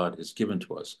gifts that God has given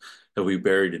to us. Have we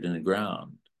buried it in the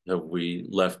ground? Have we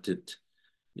left it,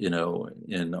 in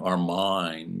our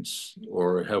minds?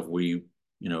 Or have we,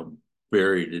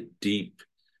 buried it deep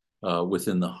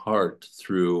within the heart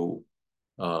through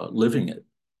living it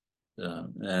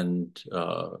and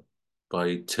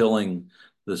by tilling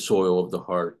the soil of the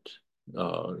heart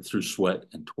through sweat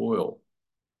and toil?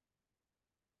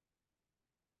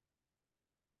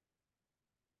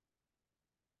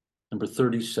 Number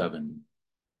 37.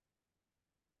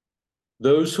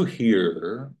 Those who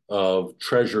hear of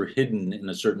treasure hidden in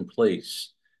a certain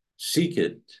place seek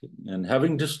it, and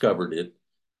having discovered it,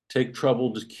 take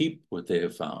trouble to keep what they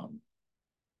have found.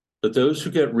 But those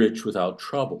who get rich without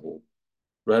trouble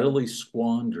readily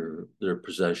squander their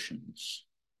possessions.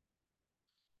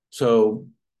 So,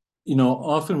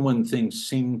 often when things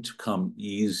seem to come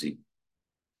easy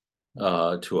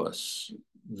to us,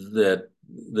 that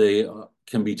they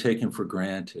can be taken for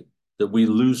granted, that we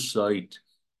lose sight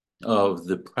of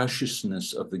the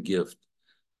preciousness of the gift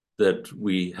that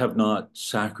we have not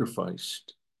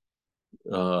sacrificed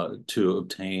to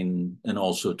obtain and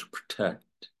also to protect.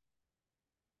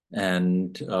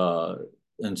 And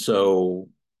so,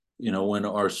 when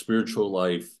our spiritual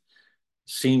life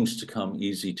seems to come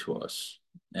easy to us,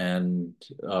 and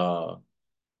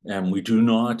we do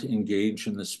not engage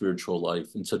in the spiritual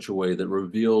life in such a way that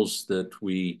reveals that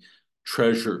we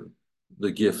treasure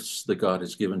the gifts that God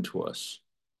has given to us,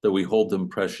 that we hold them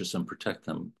precious and protect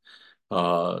them.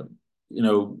 In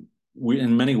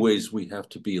many ways, we have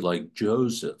to be like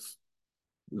Joseph,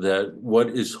 that what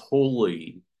is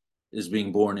holy is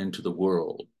being born into the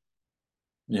world.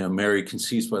 Mary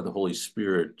conceives by the Holy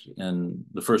Spirit, and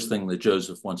the first thing that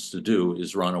Joseph wants to do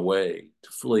is run away,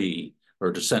 to flee,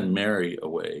 or to send Mary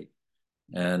away.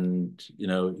 And,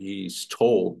 he's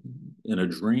told in a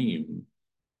dream,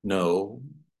 no,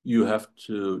 you have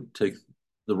to take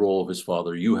the role of his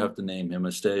father. You have to name him,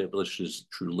 establish his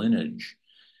true lineage.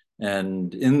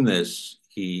 And in this,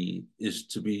 he is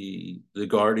to be the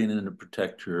guardian and the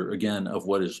protector, again, of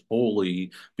what is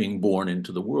holy being born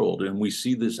into the world. And we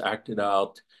see this acted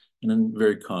out in a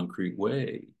very concrete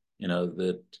way,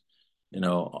 that,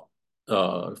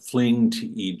 fleeing to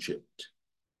Egypt,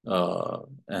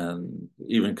 and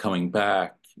even coming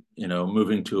back,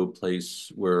 moving to a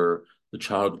place where the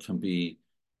child can be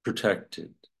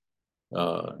protected.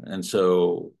 And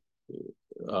so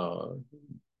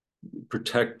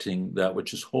protecting that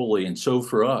which is holy. And so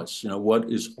for us,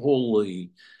 what is holy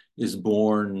is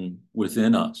born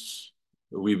within us.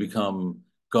 We become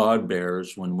God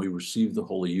bearers when we receive the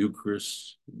Holy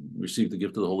Eucharist, receive the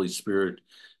gift of the Holy Spirit,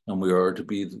 and we are to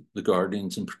be the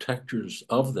guardians and protectors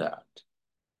of that,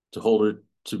 to hold it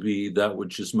to be that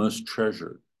which is most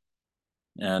treasured.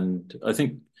 And I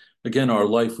think, again, our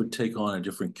life would take on a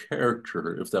different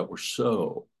character if that were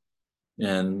so.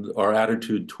 And our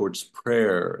attitude towards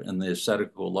prayer and the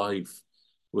ascetical life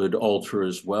would alter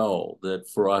as well, that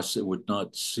for us it would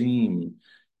not seem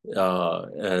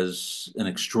as an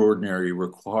extraordinary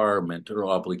requirement or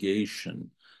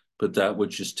obligation, but that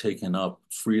which is taken up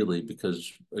freely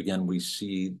because, again, we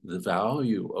see the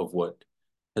value of what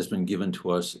has been given to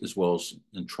us as well as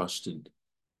entrusted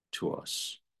to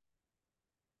us.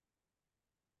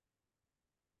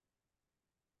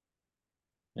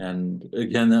 And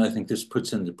again, I think this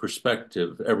puts into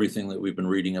perspective everything that we've been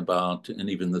reading about, and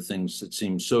even the things that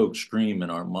seem so extreme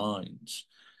in our minds,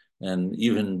 and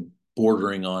even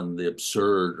bordering on the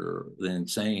absurd or the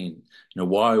insane.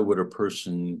 Why would a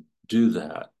person do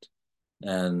that?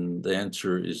 And the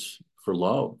answer is for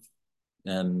love.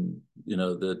 And,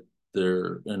 that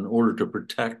they're, in order to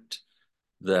protect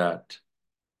that,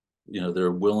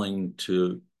 they're willing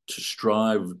to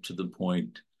strive to the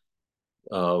point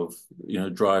of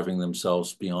driving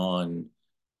themselves beyond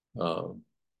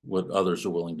what others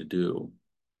are willing to do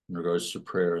in regards to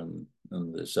prayer and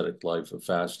the ascetic life of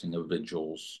fasting, of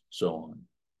vigils, so on.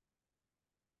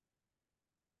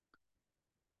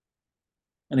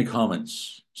 Any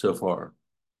comments so far?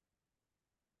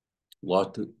 A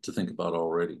lot to think about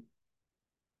already.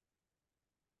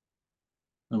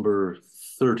 Number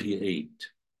 38.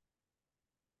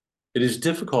 It is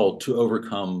difficult to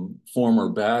overcome former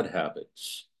bad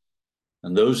habits,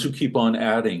 and those who keep on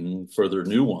adding further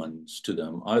new ones to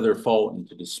them either fall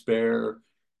into despair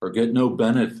or get no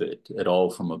benefit at all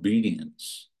from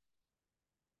obedience.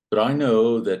 But I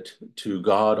know that to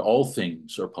God all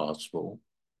things are possible,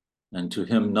 and to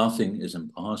him nothing is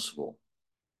impossible.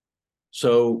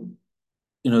 So,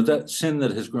 that sin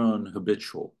that has grown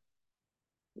habitual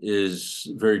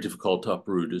is very difficult to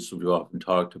uproot, as we've often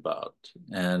talked about,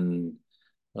 and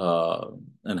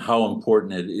how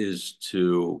important it is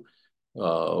to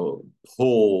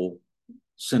pull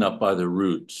sin up by the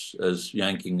roots, as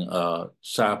yanking a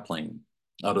sapling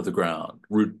out of the ground,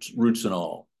 roots and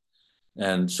all.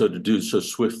 And so to do so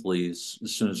swiftly as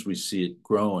soon as we see it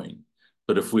growing.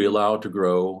 But if we allow it to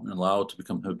grow and allow it to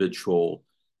become habitual,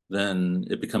 then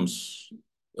it becomes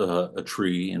a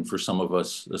tree, and for some of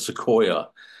us, a sequoia,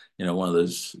 one of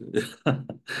those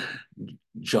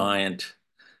giant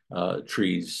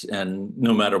trees. And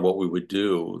no matter what we would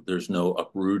do, there's no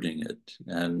uprooting it.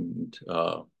 And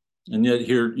yet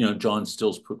here, John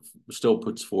still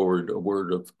puts forward a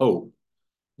word of hope.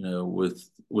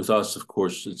 With us, of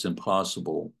course, it's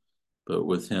impossible, but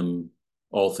with him,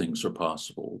 all things are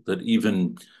possible. That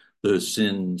even those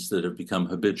sins that have become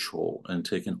habitual and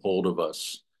taken hold of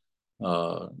us,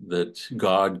 that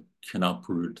God can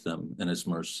uproot them in his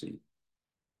mercy.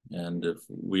 And if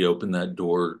we open that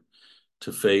door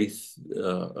to faith,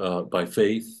 by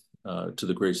faith, to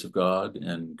the grace of God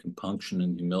and compunction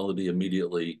and humility,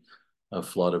 immediately a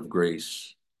flood of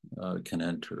grace can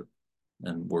enter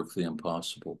and work the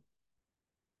impossible.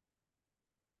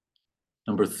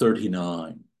 Number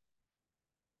 39.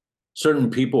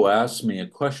 Certain people ask me a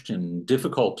question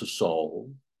difficult to solve,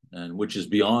 and which is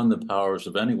beyond the powers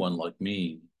of anyone like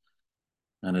me,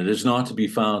 and it is not to be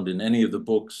found in any of the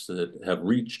books that have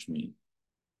reached me.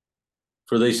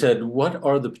 For they said, what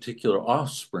are the particular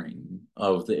offspring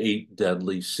of the 8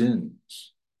 deadly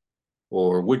sins?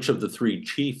 Or which of the 3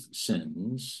 chief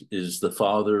sins is the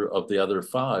father of the other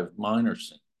 5 minor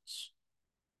sins?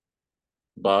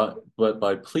 But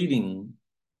by pleading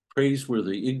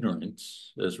praiseworthy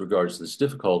ignorance as regards this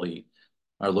difficulty,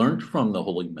 I learned from the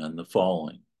holy men the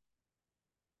following.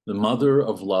 The mother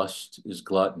of lust is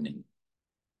gluttony,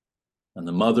 and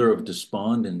the mother of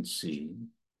despondency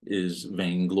is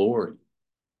vainglory.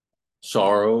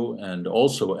 Sorrow and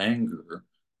also anger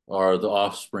are the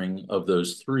offspring of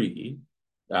those 3,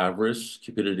 avarice,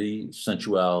 cupidity,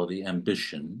 sensuality,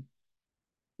 ambition.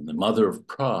 And the mother of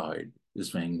pride is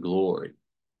vainglory.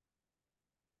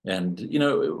 And,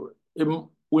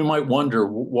 we might wonder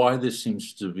why this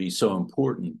seems to be so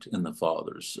important in the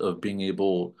fathers, of being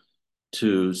able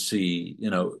to see,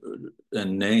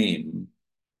 and name,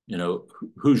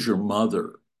 who's your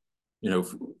mother,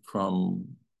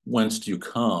 from whence do you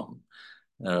come?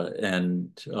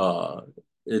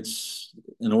 It's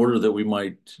in order that we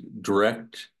might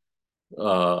direct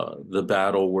the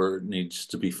battle where it needs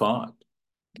to be fought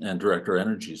and direct our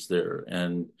energies there.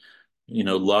 And,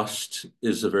 lust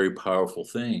is a very powerful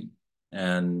thing.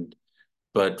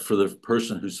 But for the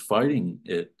person who's fighting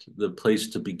it, the place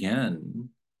to begin,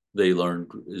 they learned,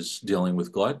 is dealing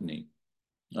with gluttony,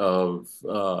 of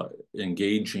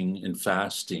engaging in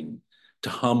fasting to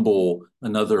humble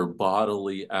another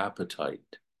bodily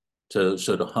appetite. So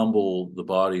to humble the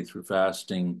body through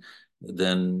fasting,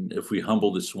 then if we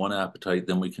humble this one appetite,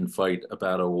 then we can fight a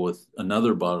battle with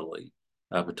another bodily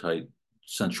appetite,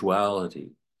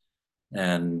 sensuality.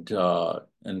 And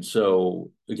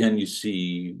so again, you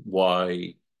see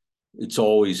why it's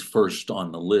always first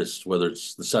on the list, whether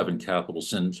it's the 7 capital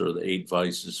sins or the 8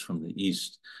 vices from the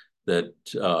East, that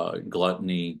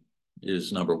gluttony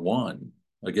is number 1.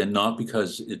 Again, not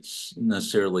because it's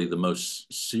necessarily the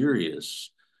most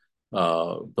serious,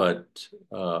 but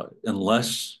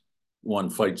unless one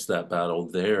fights that battle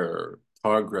there,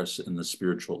 progress in the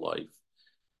spiritual life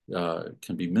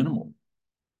can be minimal.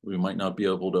 We might not be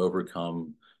able to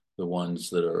overcome the ones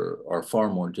that are far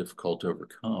more difficult to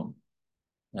overcome.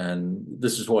 And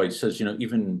this is why he says,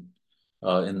 even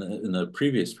in the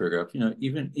previous paragraph,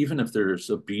 even if there's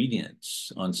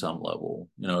obedience on some level,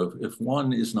 if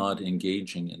one is not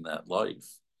engaging in that life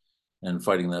and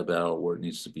fighting that battle where it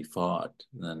needs to be fought,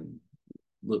 then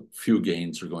few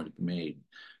gains are going to be made.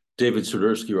 David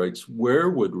Swiderski writes, where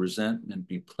would resentment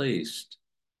be placed?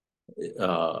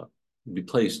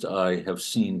 I have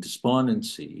seen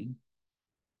despondency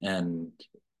and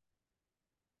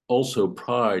also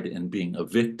pride in being a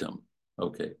victim.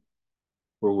 Okay.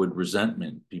 Where would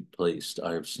resentment be placed?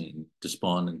 I have seen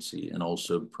despondency and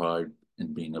also pride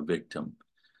in being a victim.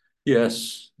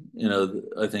 Yes,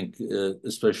 I think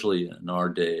especially in our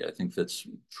day, I think that's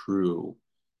true.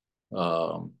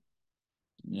 To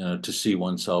see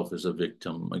oneself as a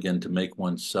victim, again, to make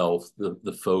oneself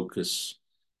the focus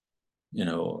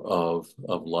of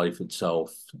life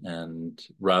itself, and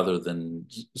rather than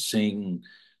seeing,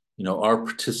 our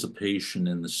participation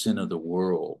in the sin of the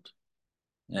world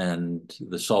and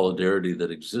the solidarity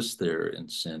that exists there in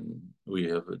sin, we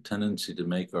have a tendency to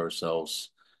make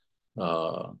ourselves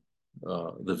the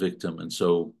victim, and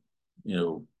so,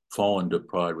 fall into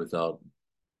pride without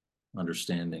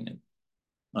understanding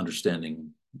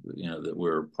that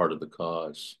we're part of the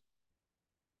cause.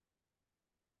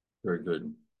 Very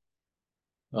good.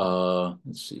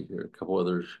 Let's see here. A couple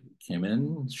others came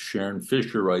in. Sharon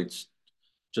Fisher writes,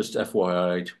 just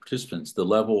FYI to participants, the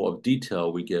level of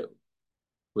detail we get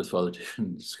with Father David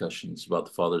in discussions about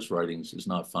the Father's writings is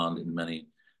not found in many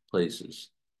places.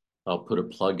 I'll put a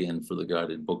plug in for the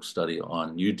guided book study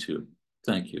on YouTube.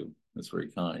 Thank you. That's very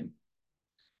kind.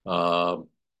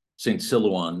 St.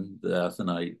 Silouan, the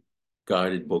Athonite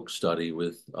guided book study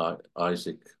with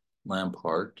Isaac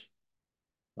Lampart,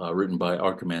 written by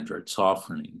Archimandrite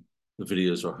Sophrony. The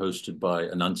videos are hosted by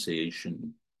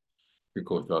Annunciation, Greek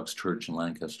Orthodox Church in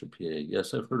Lancaster, PA.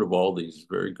 Yes, I've heard of all these.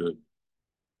 Very good.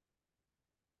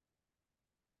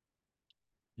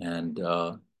 And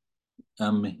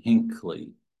M.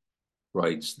 Hinckley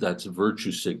writes, that's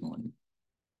virtue signaling.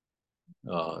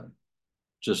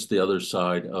 Just the other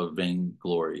side of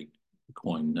vainglory,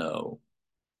 coin no.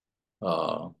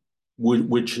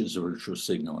 Which is virtue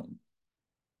signaling?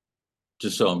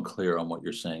 Just so I'm clear on what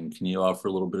you're saying, can you offer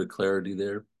a little bit of clarity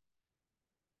there?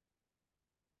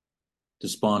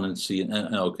 Despondency,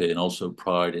 and also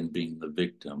pride in being the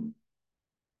victim.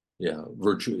 Yeah,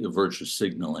 virtue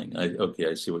signaling.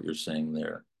 I see what you're saying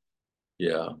there.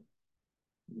 Yeah,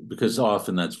 because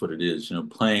often that's what it is,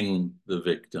 playing the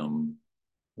victim,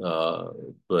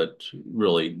 but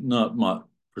really not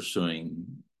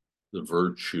pursuing the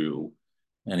virtue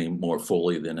any more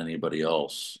fully than anybody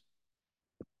else.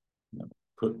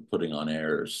 Putting on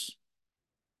airs.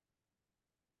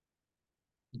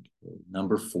 Okay,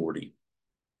 number 40.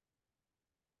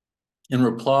 In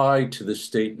reply to this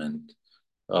statement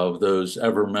of those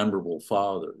ever memorable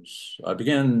fathers, I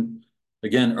began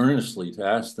again earnestly to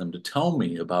ask them to tell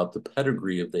me about the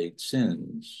pedigree of the 8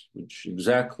 sins, which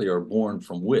exactly are born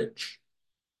from which.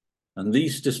 And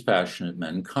these dispassionate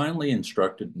men kindly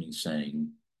instructed me,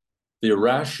 saying, the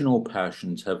irrational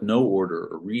passions have no order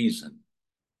or reason,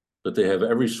 but they have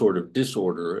every sort of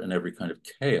disorder and every kind of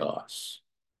chaos.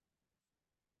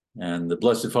 And the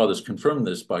Blessed Fathers confirmed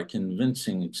this by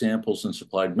convincing examples and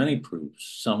supplied many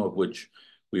proofs, some of which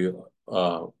we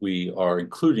are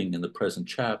including in the present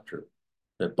chapter,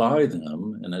 that by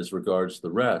them, and as regards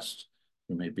the rest,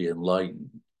 we may be enlightened.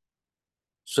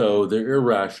 So the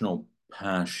irrational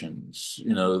passions,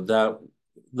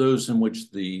 those in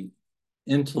which the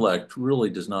intellect really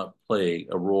does not play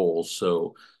a role.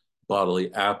 So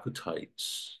bodily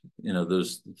appetites,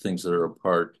 those things that are a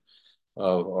part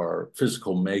of our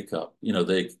physical makeup,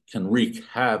 they can wreak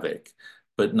havoc,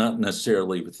 but not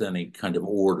necessarily with any kind of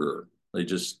order. They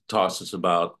just toss us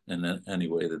about in any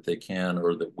way that they can,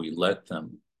 or that we let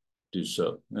them do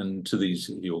so. And to these,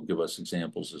 he will give us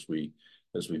examples as we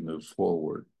move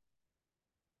forward.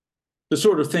 The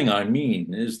sort of thing I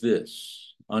mean is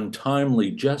this: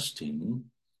 untimely jesting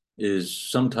is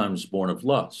sometimes born of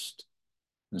lust,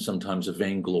 and sometimes of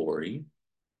vainglory,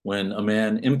 when a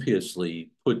man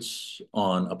impiously puts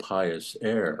on a pious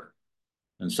air,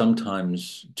 and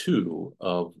sometimes, too,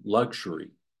 of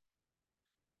luxury.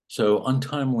 So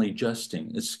untimely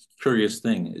jesting, it's a curious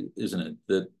thing, isn't it,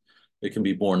 that it can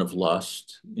be born of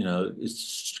lust. It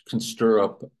can stir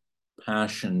up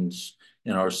passions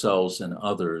in ourselves and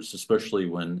others, especially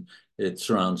when it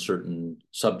surrounds certain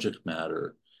subject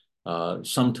matter.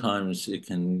 Sometimes it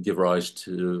can give rise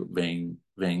to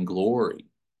vainglory,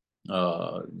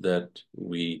 that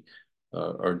we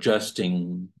are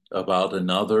jesting about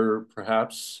another,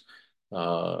 perhaps,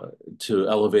 to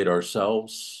elevate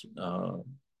ourselves,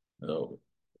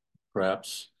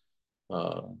 perhaps,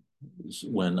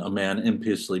 when a man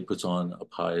impiously puts on a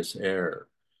pious air.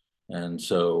 And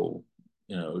so,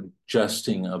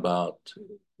 jesting about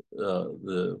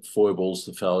the foibles,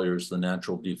 the failures, the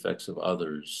natural defects of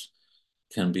others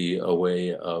can be a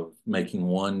way of making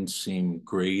one seem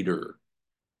greater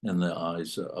in the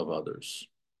eyes of others,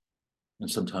 and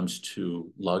sometimes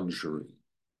to luxury.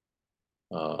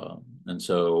 And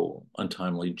so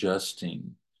untimely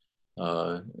jesting,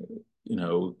 can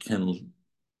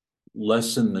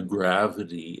lessen the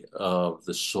gravity of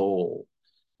the soul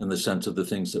in the sense of the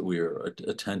things that we are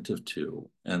attentive to.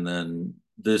 And then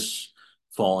this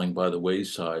falling by the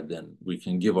wayside, then we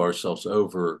can give ourselves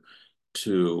over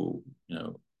to,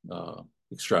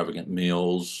 extravagant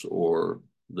meals or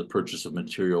the purchase of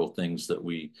material things that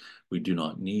we do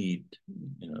not need,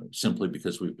 simply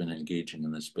because we've been engaging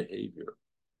in this behavior.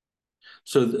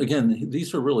 So again,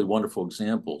 these are really wonderful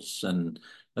examples, and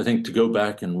I think to go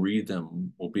back and read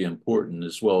them will be important,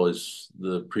 as well as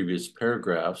the previous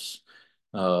paragraphs,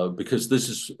 because this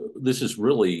is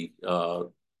really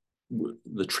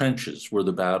the trenches where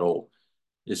the battle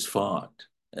is fought.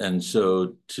 And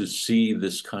so to see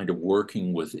this kind of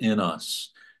working within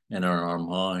us and in our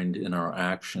mind, in our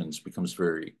actions, becomes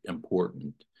very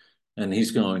important. And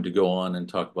he's going to go on and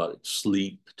talk about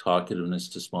sleep,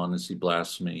 talkativeness, despondency,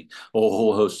 blasphemy, a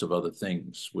whole host of other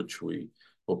things, which we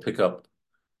will pick up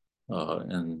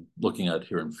and looking at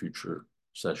here in future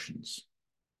sessions.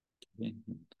 Okay.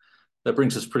 That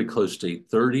brings us pretty close to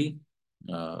 8:30.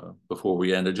 Before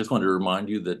we end, I just wanted to remind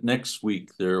you that next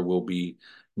week there will be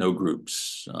no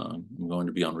groups. I'm going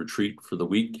to be on retreat for the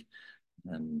week,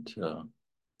 and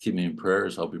keep me in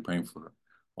prayers. I'll be praying for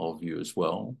all of you as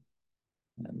well.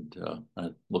 And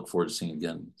I look forward to seeing you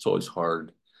again. It's always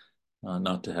hard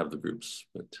not to have the groups,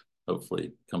 but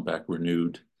hopefully come back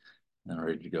renewed and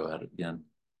ready to go at it again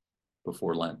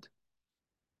before Lent.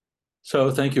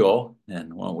 So thank you all.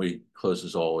 And why don't we close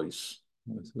as always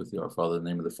with Our Father, in the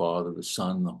name of the Father, the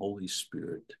Son, the Holy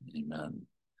Spirit. Amen.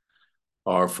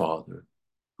 Our Father,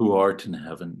 who art in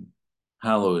heaven,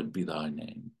 hallowed be thy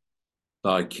name.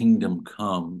 Thy kingdom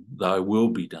come, thy will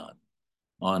be done,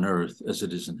 on earth as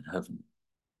it is in heaven.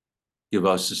 Give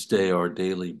us this day our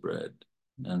daily bread,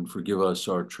 and forgive us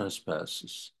our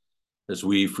trespasses, as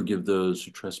we forgive those who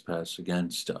trespass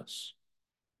against us.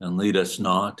 And lead us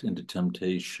not into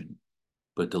temptation,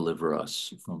 but deliver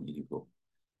us from evil.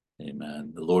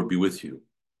 Amen. The Lord be with you.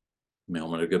 May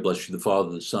Almighty God bless you, the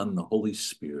Father, the Son, and the Holy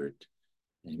Spirit.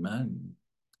 Amen.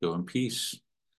 Go in peace.